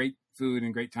had great food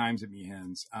and great times at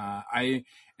Meehan's. I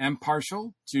am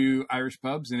partial to Irish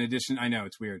pubs. In addition, I know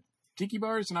it's weird, tiki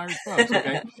bars and Irish pubs.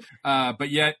 Okay, but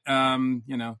yet,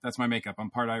 that's my makeup. I'm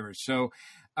part Irish. So,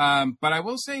 but I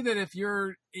will say that if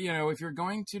you're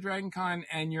going to Dragon Con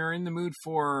and you're in the mood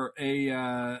for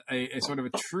a sort of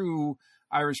a true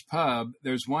Irish pub,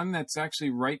 there's one that's actually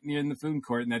right near in the food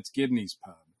court, and that's Gibney's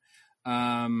Pub.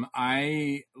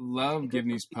 I love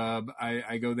Gibney's Pub.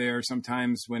 I go there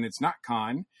sometimes when it's not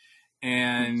con,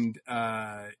 and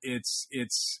it's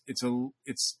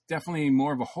definitely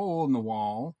more of a hole in the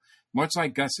wall, much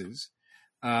like Gus's.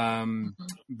 And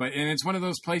it's one of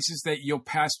those places that you'll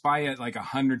pass by it like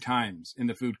 100 times in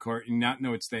the food court and not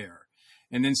know it's there.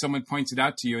 And then someone points it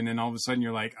out to you, and then all of a sudden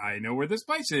you're like, I know where this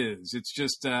place is. It's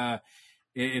just,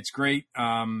 it's great.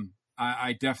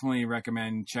 I definitely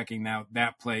recommend checking out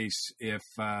that place if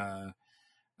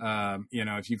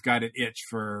you've got an itch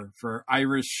for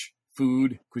Irish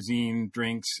food, cuisine,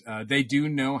 drinks. They do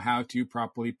know how to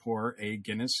properly pour a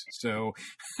Guinness, so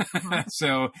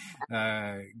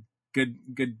good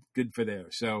for there.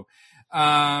 So,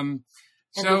 and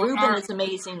the Reuben is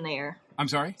amazing there. I'm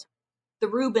sorry? The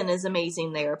Reuben is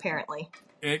amazing there, apparently.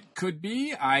 It could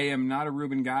be. I am not a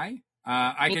Reuben guy.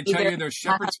 I Me can tell either. you their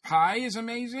shepherd's pie is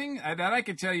amazing. That I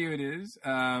can tell you it is.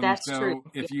 That's so true.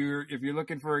 if you're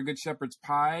looking for a good shepherd's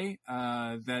pie,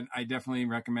 then I definitely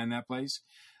recommend that place.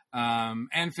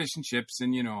 And fish and chips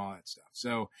and all that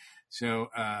stuff. So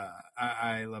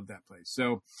I love that place.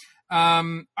 So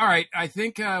all right, I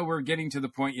think we're getting to the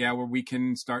point, where we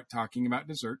can start talking about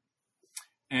dessert.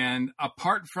 And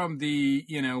apart from the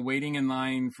waiting in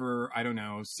line for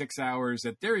 6 hours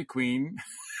at Dairy Queen.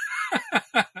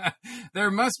 There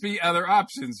must be other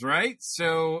options, right?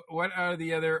 So what are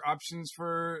the other options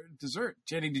for dessert?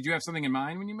 Jenny, did you have something in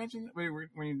mind when you mentioned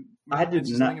it? I did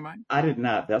not. I did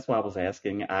not. That's why I was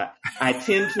asking. I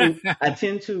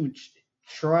tend to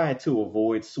try to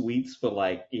avoid sweets for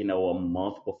a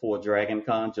month before Dragon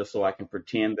Con, just so I can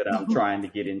pretend that I'm trying to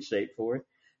get in shape for it.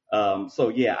 So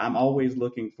yeah, I'm always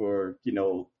looking for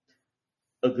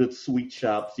a good sweet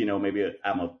shops. Maybe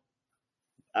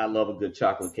I love a good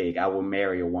chocolate cake. I will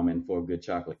marry a woman for a good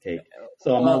chocolate cake.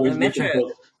 So I'm always looking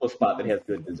for a spot that has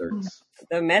good desserts.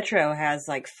 The Metro has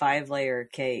 5-layer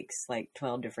cakes,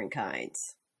 12 different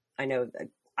kinds. I know that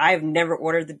I've never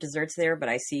ordered the desserts there, but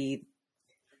I see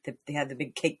that they have the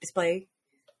big cake display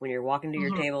when you're walking to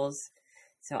your tables.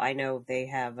 So I know they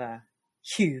have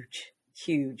huge,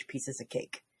 huge pieces of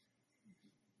cake.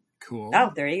 Cool.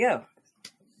 Oh, there you go.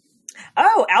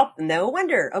 Oh, no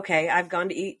wonder. Okay, I've gone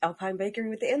to eat Alpine Bakery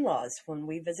with the in-laws when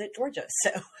we visit Georgia. So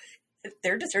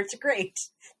their desserts are great.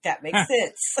 That makes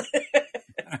sense.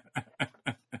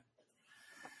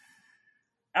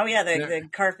 Oh yeah, the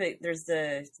carpet. There's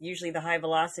usually the High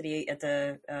Velocity at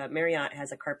the Marriott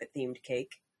has a carpet themed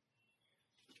cake.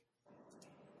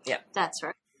 Yep, That's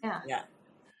right. Yeah. yeah.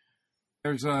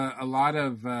 There's a lot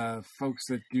of folks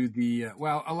that do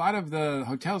a lot of the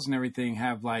hotels and everything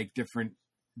have different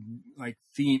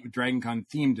Dragon Con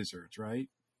themed desserts, right?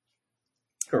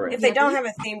 Correct. If they don't have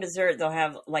a themed dessert, they'll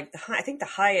have I think the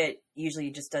Hyatt usually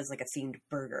just does a themed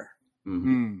burger.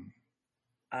 Mm-hmm.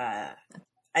 A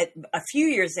few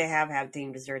years they have had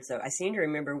themed desserts though. I seem to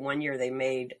remember one year they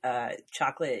made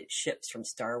chocolate ships from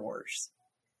Star Wars.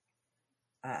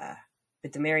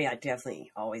 But the Marriott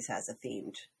definitely always has a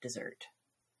themed dessert.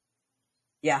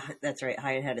 Yeah, that's right.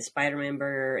 Hyatt had a Spider-Man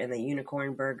burger and the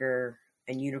unicorn burger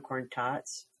and unicorn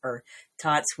tots, or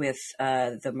tots with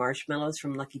the marshmallows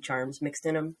from Lucky Charms mixed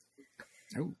in them.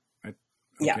 Oh, okay.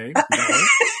 Yeah.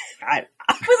 I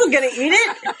wasn't going to eat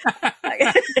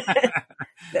it.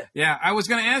 Yeah, I was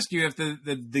going to ask you if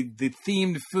the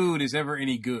themed food is ever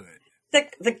any good.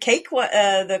 The cake,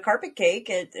 the carpet cake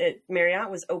at Marriott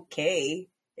was okay.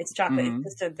 It's chocolate. It's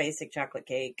just a basic chocolate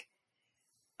cake.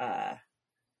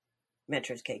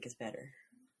 Metro's cake is better.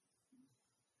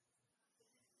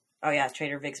 Oh yeah,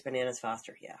 Trader Vic's Bananas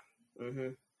Foster. Yeah,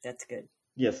 that's good.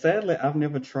 Yeah, sadly, I've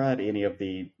never tried any of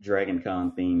the Dragon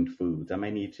Con themed foods. I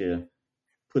may need to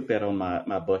put that on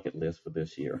my bucket list for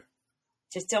this year.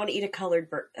 Just don't eat a colored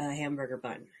hamburger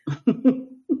bun.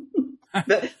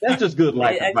 That's just good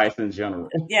life advice in general.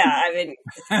 Yeah, I mean,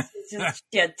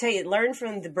 tell you, learn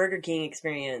from the Burger King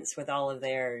experience with all of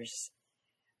theirs.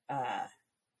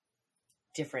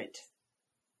 Different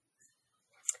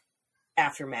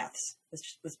aftermaths.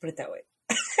 Let's put it that way.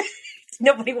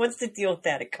 Nobody wants to deal with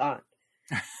that at con.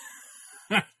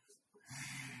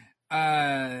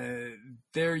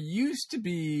 There used to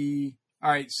be. All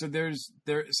right, so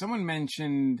someone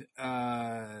mentioned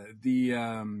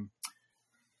the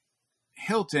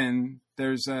Hilton.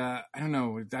 There's I don't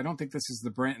know. I don't think this is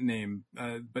the brand name,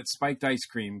 but spiked ice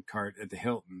cream cart at the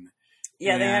Hilton.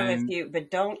 Yeah, they have a few, but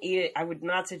don't eat it. I would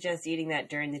not suggest eating that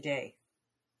during the day.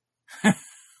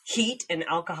 Heat and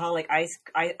alcoholic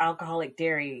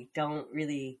dairy don't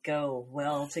really go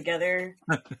well together.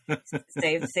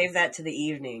 Save that to the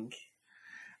evening.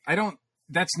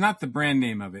 That's not the brand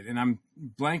name of it, and I'm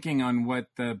blanking on what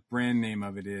the brand name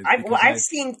of it is. I've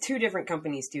seen two different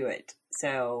companies do it,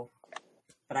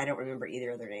 but I don't remember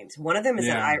either of their names. One of them is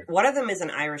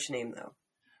an Irish name, though.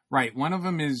 Right, one of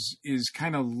them is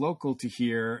kind of local to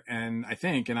here, and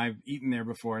I've eaten there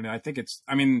before, and I think it's.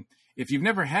 I mean, if you've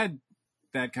never had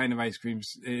that kind of ice cream,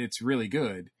 it's really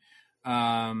good,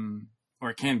 or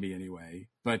it can be anyway.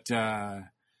 But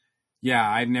yeah,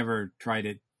 I've never tried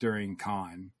it during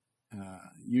con.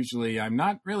 Usually I'm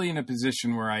not really in a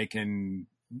position where I can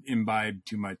imbibe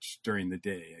too much during the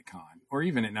day at con, or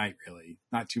even at night, really.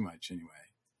 Not too much anyway.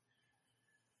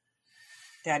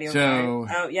 Daddy O'Brien.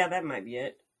 Oh, yeah, that might be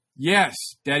it. Yes,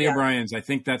 Daddy O'Brien's. I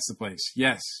think that's the place.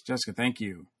 Yes, Jessica, thank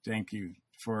you. Thank you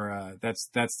for, that's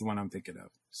the one I'm thinking of.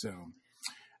 So,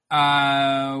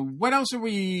 What else are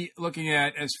we looking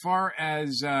at as far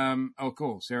as, oh,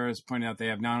 cool. Sarah's pointing out they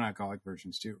have non-alcoholic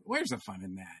versions too. Where's the fun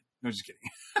in that? No, just kidding.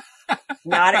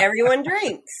 Not everyone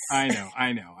drinks. I know.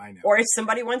 Or if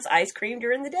somebody wants ice cream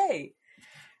during the day.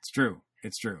 It's true.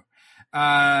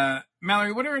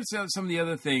 Mallory, what are some of the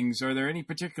other things? Are there any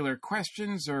particular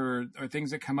questions or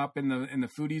things that come up in the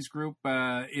foodies group?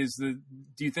 Do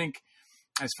you think,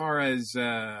 as far as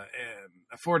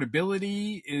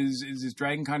affordability, is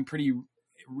Dragon Con pretty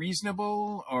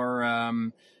reasonable, or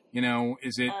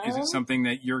is it something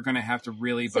that you're going to have to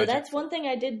really budget? So that's one thing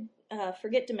I did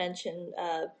forget to mention.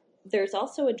 There's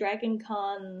also a Dragon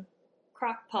Con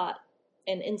Crock-Pot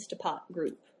and Instapot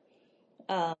group.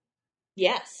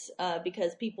 Yes,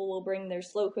 because people will bring their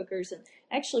slow cookers, and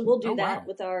actually we'll do that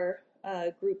with our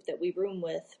group that we room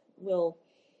with. We'll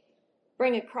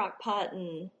bring a crock pot,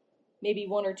 and maybe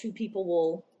one or two people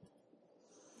will,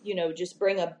 just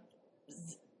bring a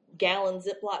gallon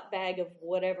Ziploc bag of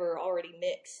whatever already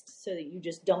mixed, so that you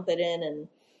just dump it in and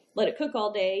let it cook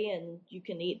all day, and you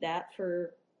can eat that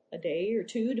for a day or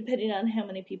two, depending on how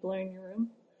many people are in your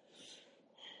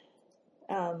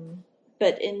room.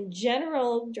 But in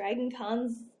general, Dragon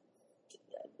Con's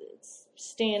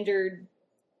standard,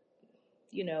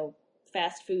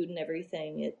 fast food and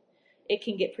everything, it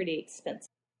can get pretty expensive.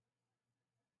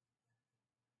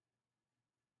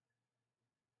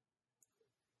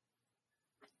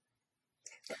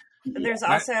 There's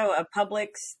also a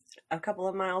Publix a couple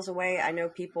of miles away. I know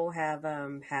people have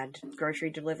had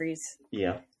grocery deliveries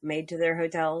made to their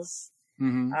hotels.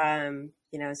 Mm-hmm.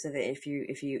 So that if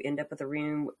you end up with a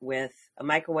room with a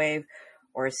microwave,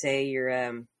 or say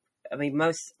you're,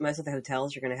 most of the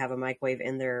hotels are going to have a microwave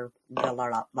in the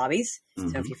lobbies. Mm-hmm.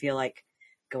 So if you feel like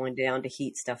going down to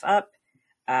heat stuff up,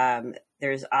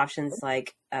 there's options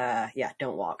like,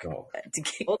 don't walk.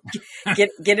 Get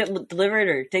it delivered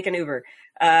or take an Uber.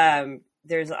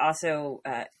 There's also,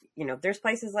 there's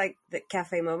places like the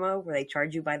Cafe Momo where they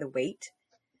charge you by the weight.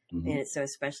 Mm-hmm. And so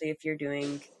especially if you're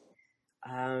doing,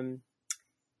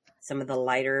 some of the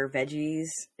lighter veggies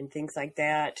and things like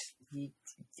that,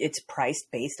 it's priced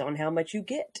based on how much you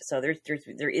get. So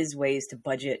there is ways to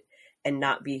budget and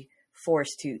not be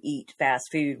forced to eat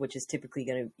fast food, which is typically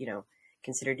going to,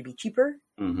 considered to be cheaper.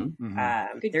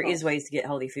 Mm-hmm. There is ways to get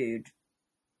healthy food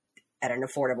at an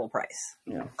affordable price.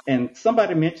 Yeah. And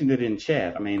somebody mentioned it in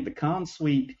chat. The Con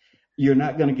Suite, you're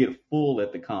not going to get full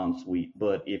at the Con Suite,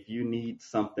 but if you need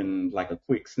something like a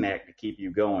quick snack to keep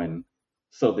you going,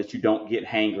 so that you don't get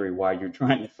hangry while you're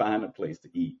trying to find a place to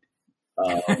eat.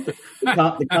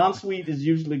 The Con Suite is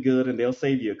usually good, and they'll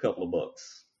save you a couple of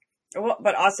bucks. Well,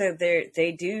 but also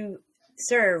they do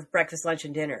serve breakfast, lunch,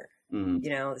 and dinner.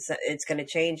 Mm-hmm. So it's going to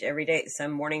change every day.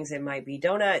 Some mornings it might be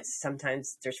donuts.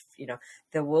 Sometimes there's,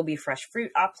 there will be fresh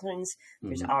fruit options.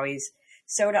 There's always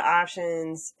soda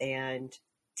options and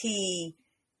tea.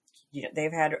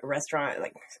 They've had a restaurant,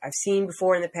 like I've seen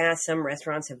before in the past, some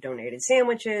restaurants have donated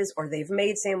sandwiches, or they've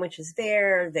made sandwiches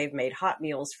there. They've made hot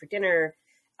meals for dinner.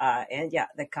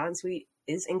 The Con Suite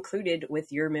is included with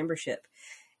your membership.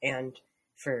 And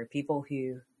for people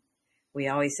who, we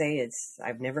always say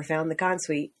I've never found the Con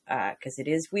Suite, because it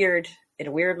is weird, in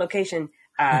a weird location.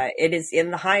 It is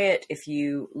in the Hyatt. If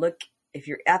you're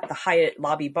at the Hyatt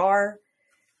lobby bar,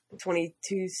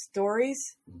 22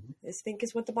 stories, I think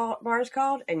is what the bar is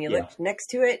called. And you look next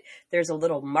to it, there's a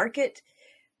little market.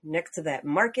 Next to that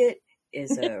market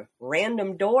is a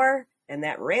random door, and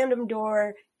that random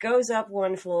door goes up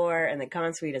one floor, and the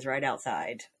Con Suite is right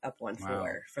outside, up one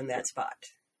floor from that spot.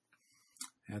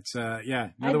 That's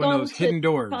another one of those hidden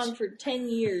doors. I've gone for 10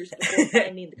 years before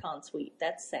finding the Con Suite.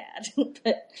 That's sad,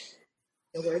 but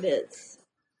where it is.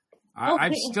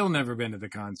 I've still never been to the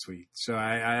Con Suite, so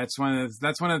that's one of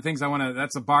the things I want to.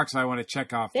 That's a box I want to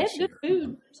check off. They have this year. good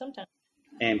food sometimes.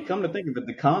 And come to think of it,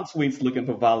 the Con Suite's looking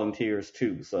for volunteers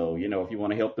too. So if you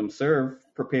want to help them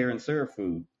prepare and serve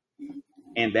food,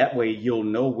 and that way you'll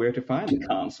know where to find the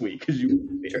Con Suite because you will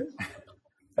be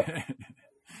there,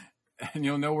 and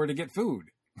you'll know where to get food.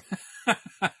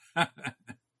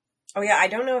 Oh yeah, I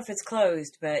don't know if it's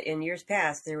closed, but in years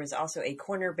past there was also a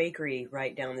corner bakery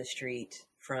right down the street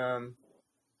from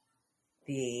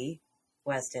the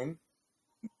Westin,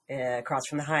 across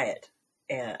from the Hyatt,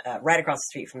 right across the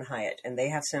street from the Hyatt, and they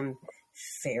have some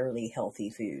fairly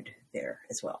healthy food there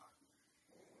as well.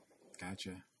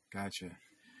 Gotcha.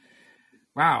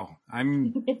 Wow,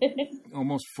 I'm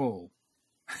almost full.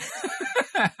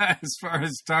 As far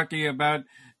as talking about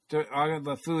all of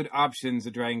the food options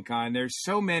at Dragon Con, there's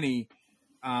so many.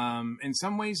 In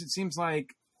some ways,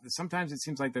 sometimes it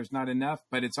seems like there's not enough,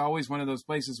 but it's always one of those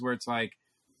places where it's like,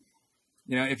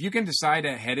 if you can decide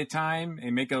ahead of time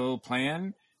and make a little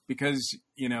plan, because,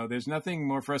 there's nothing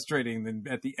more frustrating than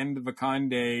at the end of a con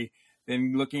day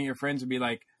than looking at your friends and be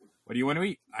like, what do you want to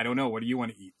eat? I don't know. What do you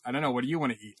want to eat? I don't know. What do you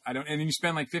want to eat? I don't. And then you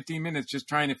spend like 15 minutes just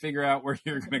trying to figure out where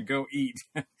you're going to go eat.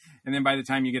 And then by the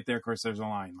time you get there, of course, there's a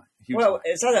line. Line.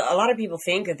 So a lot of people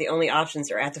think that the only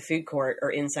options are at the food court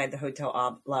or inside the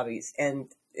hotel lobbies.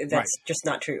 And that's just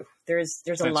not true. There's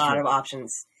a lot of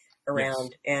options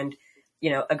around. Yes. And,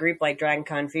 a group like Dragon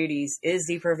Con Foodies is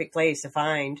the perfect place to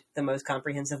find the most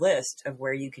comprehensive list of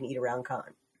where you can eat around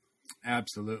con.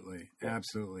 Absolutely.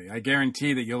 Absolutely. I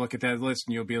guarantee that you'll look at that list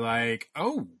and you'll be like,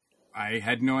 oh, I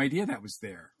had no idea that was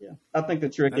there. Yeah. I think the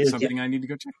trick is something I need to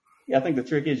go check. Yeah. I think the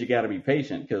trick is you got to be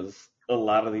patient, because a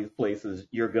lot of these places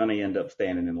you're going to end up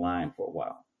standing in line for a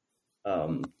while.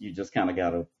 You just kind of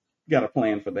got to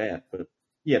plan for that. But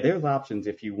yeah, there's options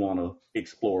if you want to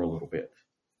explore a little bit.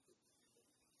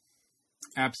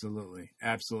 Absolutely.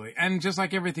 Absolutely. And just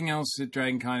like everything else at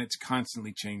Dragon Con, it's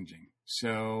constantly changing.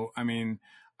 So,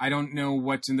 I don't know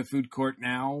what's in the food court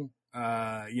now.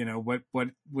 What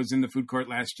was in the food court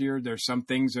last year. There's some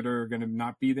things that are going to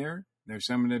not be there. There's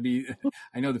some going to be,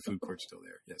 I know the food court's still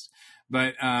there. Yes.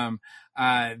 But,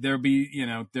 there'll be,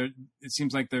 it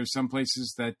seems like there's some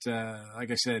places that,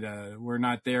 like I said, were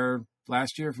not there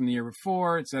last year from the year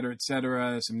before, et cetera, et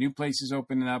cetera. Some new places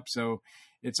opening up. So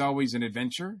it's always an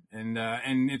adventure, and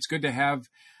it's good to have,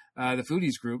 the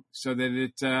foodies group so that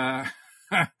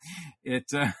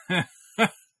it's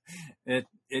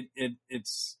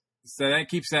so that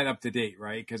keeps that up to date,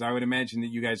 right? Because I would imagine that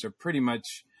you guys are pretty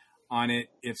much on it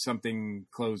if something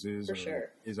closes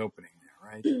is opening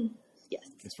there, right? Yes.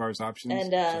 As far as options.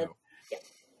 And yeah.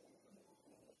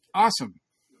 Awesome.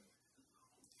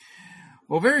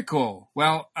 Well, very cool.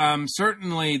 Well,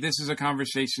 certainly this is a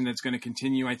conversation that's going to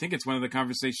continue. I think it's one of the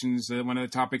conversations, one of the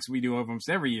topics we do almost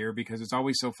every year, because it's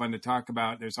always so fun to talk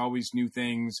about. There's always new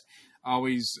things,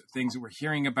 always things that we're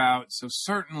hearing about. So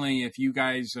certainly if you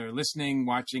guys are listening,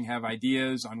 watching, have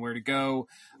ideas on where to go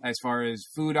as far as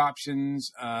food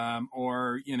options,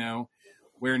 or,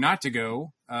 where not to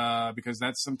go, because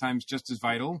that's sometimes just as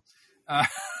vital.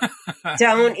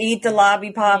 Don't eat the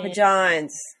lobby Papa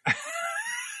John's.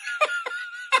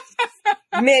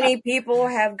 Many people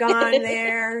have gone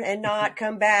there and not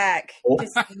come back.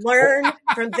 Just learn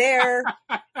from their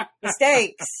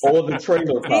mistakes. Or the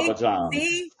trailer Papa John's.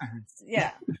 See?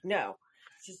 Yeah. No.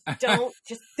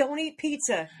 Just don't eat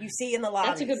pizza you see in the lobby.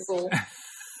 That's a good rule.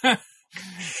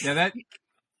 Yeah,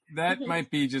 that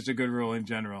might be just a good rule in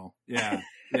general. Yeah.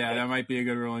 Yeah, that might be a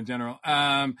good rule in general.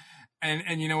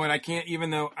 And you know what? I can't, even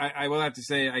though I will have to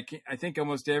say, I think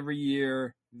almost every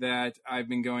year that I've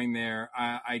been going there,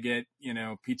 I get,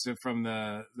 pizza from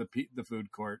the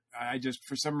food court. I just,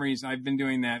 for some reason, I've been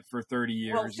doing that for 30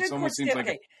 years. Well, it almost seems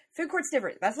like food court's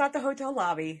different. That's not the hotel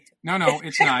lobby. No,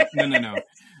 it's not. No.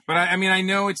 But I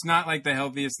know it's not like the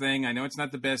healthiest thing. I know it's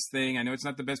not the best thing. I know it's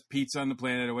not the best pizza on the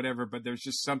planet or whatever, but there's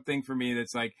just something for me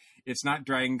that's like, it's not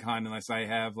Dragon Con unless I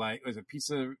have was it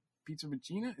Pizza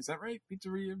Regina? Is that right?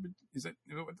 Pizzeria? Is that?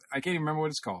 I can't even remember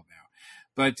what it's called now.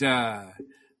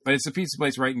 But it's a pizza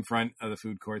place right in front of the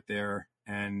food court there,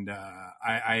 and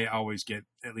I always get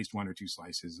at least one or two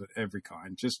slices at every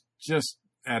con, just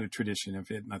out of tradition,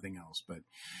 if it nothing else. But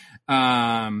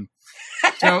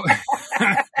so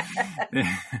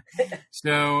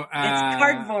it's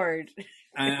cardboard.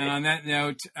 And on that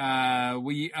note,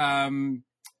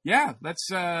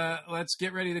 let's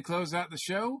get ready to close out the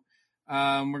show.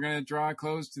 We're going to draw a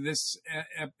close to this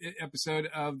episode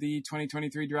of the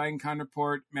 2023 Dragon Con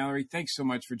Report. Mallory, thanks so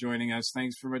much for joining us.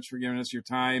 Thanks so much for giving us your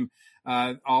time.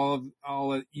 All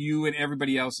of you and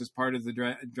everybody else as part of the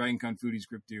Dragon Con Foodies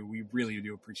group do. We really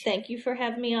do appreciate it. Thank you for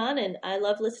having me on, and I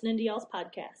love listening to y'all's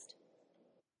podcast.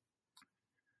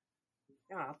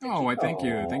 Thank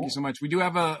you. Thank you so much. We'll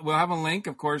have a link,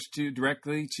 of course,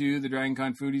 directly to the Dragon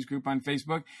Con Foodies group on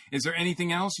Facebook. Is there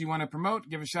anything else you want to promote,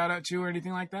 give a shout out to, or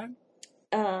anything like that?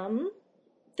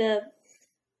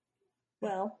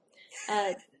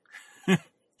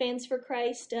 Fans for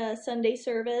Christ Sunday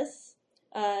service,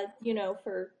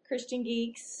 for Christian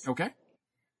geeks. Okay.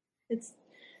 I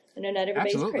know not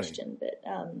everybody's Absolutely. Christian, but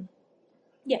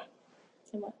yeah,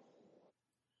 somewhat.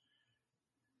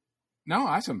 No,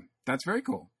 awesome. That's very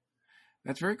cool.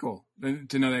 That's very cool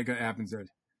to know that happens there.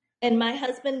 And my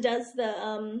husband does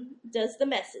the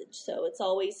message, so it's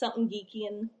always something geeky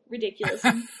and ridiculous.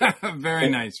 Very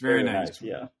nice. Very nice.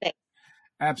 Yeah. Thanks.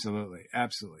 Absolutely.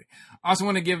 Also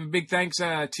want to give a big thanks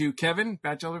to Kevin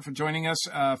Batchelder for joining us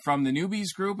from the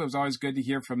Newbies group. It was always good to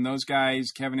hear from those guys.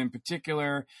 Kevin in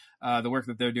particular, the work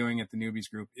that they're doing at the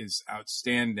Newbies group is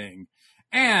outstanding.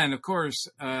 And, of course,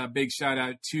 a big shout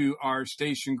out to our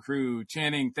station crew.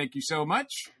 Channing, thank you so much.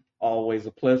 Always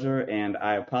a pleasure, and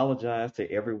I apologize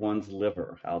to everyone's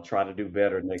liver. I'll try to do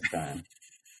better next time.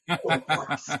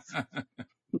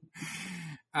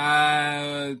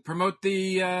 Promote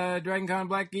the DragonCon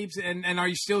Black Geeks, and are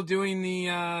you still doing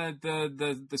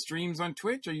the streams on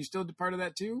Twitch? Are you still part of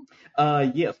that too?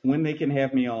 Yes, when they can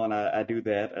have me on, I do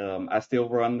that. I still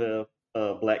run the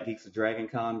Black Geeks of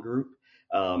DragonCon group.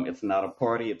 It's not a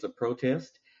party, it's a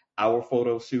protest. Our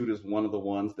photo shoot is one of the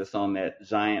ones that's on that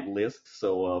giant list,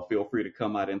 so feel free to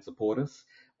come out and support us,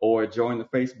 or join the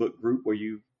Facebook group where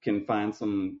you can find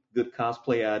some good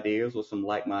cosplay ideas or some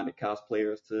like-minded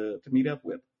cosplayers to meet up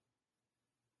with.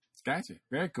 Gotcha.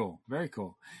 Very cool. Very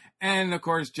cool. And, of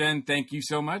course, Jen, thank you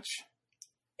so much.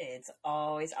 It's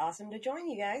always awesome to join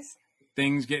you guys.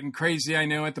 Things getting crazy, I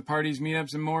know, at the parties,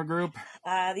 meetups, and more group.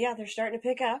 Yeah, they're starting to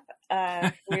pick up.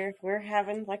 We're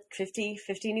having like 50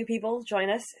 new people join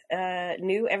us,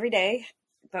 new every day,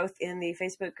 both in the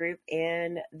Facebook group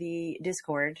and the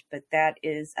Discord. But that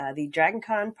is the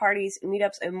DragonCon Parties,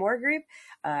 Meetups, and More group.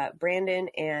 Brandon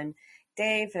and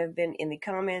Dave have been in the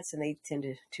comments, and they tend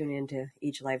to tune into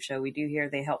each live show we do here.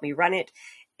 They help me run it.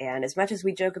 And as much as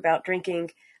we joke about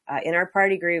drinking, in our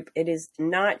party group, it is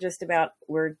not just about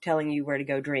we're telling you where to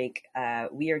go drink.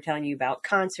 We are telling you about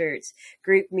concerts,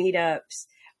 group meetups,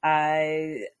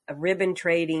 ribbon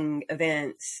trading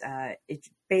events. It's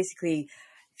basically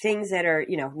things that are,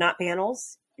 not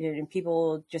panels. And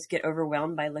people just get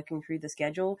overwhelmed by looking through the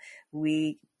schedule.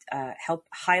 We help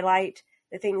highlight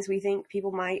the things we think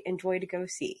people might enjoy to go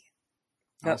see.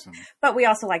 Awesome. But we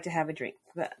also like to have a drink.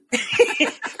 But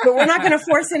we're not going to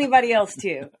force anybody else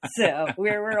to. So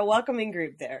we're a welcoming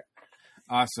group there.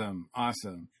 Awesome.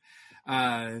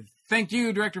 Thank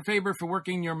you, Director Faber, for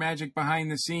working your magic behind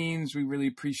the scenes. We really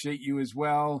appreciate you as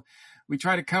well. We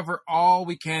try to cover all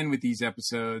we can with these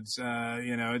episodes,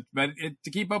 but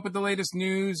to keep up with the latest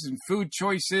news and food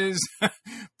choices,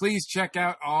 please check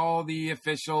out all the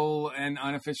official and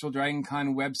unofficial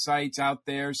DragonCon websites out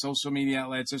there, social media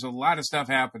outlets. There's a lot of stuff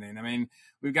happening. I mean,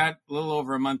 we've got a little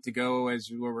over a month to go as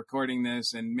we're recording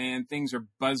this, and man, things are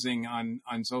buzzing on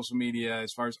social media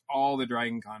as far as all the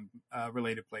DragonCon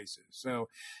related places. So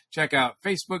check out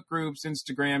Facebook groups,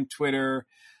 Instagram, Twitter.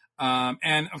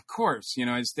 And of course,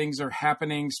 as things are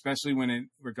happening, especially when it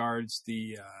regards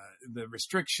the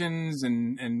restrictions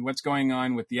and what's going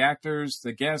on with the actors,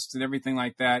 the guests, and everything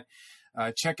like that,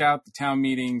 check out the town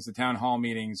meetings, the town hall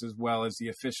meetings, as well as the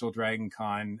official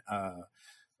DragonCon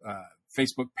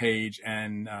Facebook page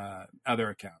and other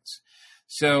accounts.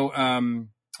 So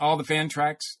all the fan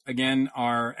tracks, again,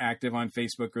 are active on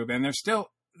Facebook group, and they're still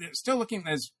looking,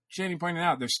 as Channing pointed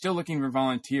out, they're still looking for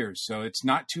volunteers. So it's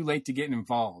not too late to get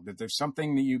involved. If there's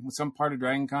something some part of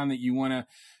DragonCon that you want to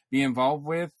be involved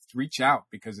with, reach out,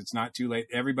 because it's not too late.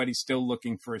 Everybody's still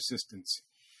looking for assistance.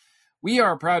 We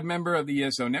are a proud member of the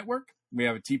ESO Network. We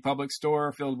have a TeePublic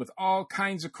store filled with all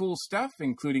kinds of cool stuff,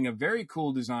 including a very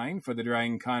cool design for the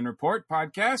DragonCon Report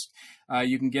podcast.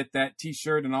 You can get that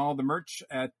T-shirt and all the merch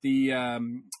at the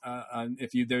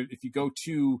if you go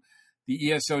to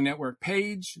the ESO Network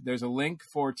page. There's a link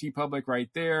for TeePublic right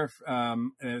there.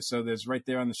 So there's right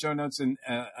there on the show notes. And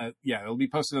it'll be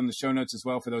posted on the show notes as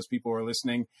well for those people who are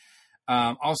listening.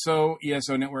 Also,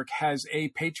 ESO Network has a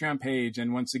Patreon page.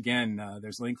 And once again,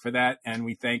 there's a link for that. And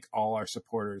we thank all our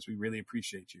supporters. We really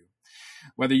appreciate you.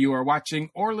 Whether you are watching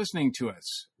or listening to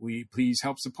us, please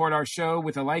help support our show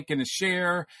with a like and a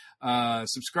share,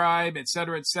 subscribe,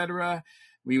 etc., etc.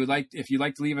 We would like, if you'd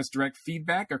like to leave us direct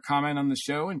feedback or comment on the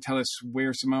show and tell us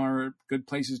where some of our good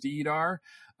places to eat are.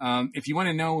 If you want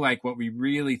to know like what we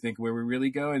really think, where we really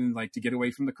go, and like to get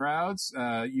away from the crowds,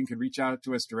 you can reach out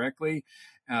to us directly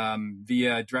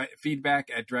via feedback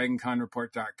at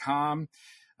dragonconreport.com.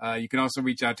 You can also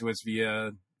reach out to us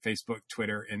via Facebook,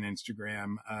 Twitter, and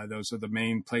Instagram. Those are the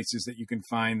main places that you can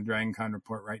find the DragonCon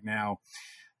Report right now.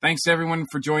 Thanks to everyone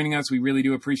for joining us. We really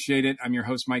do appreciate it. I'm your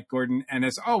host, Mike Gordon. And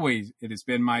as always, it has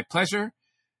been my pleasure.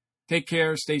 Take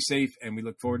care, stay safe, and we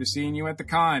look forward to seeing you at the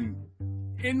con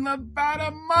in about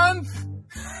a month.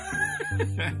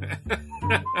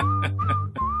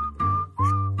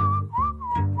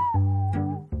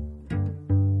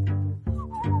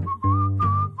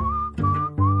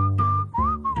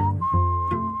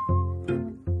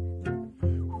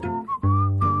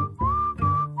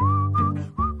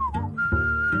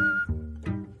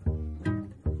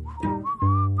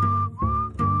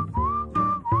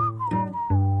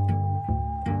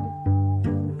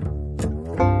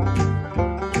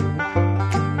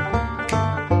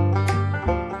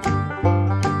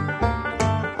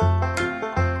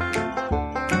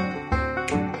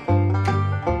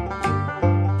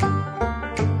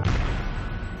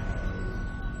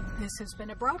 has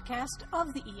been a broadcast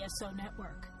of the ESO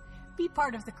Network. Be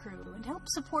part of the crew and help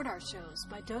support our shows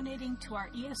by donating to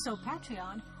our ESO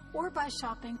Patreon or by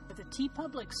shopping at the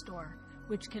TeePublic store,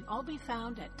 which can all be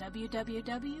found at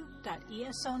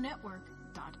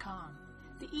www.esonetwork.com.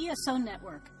 The ESO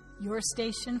Network, your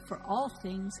station for all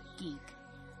things geek.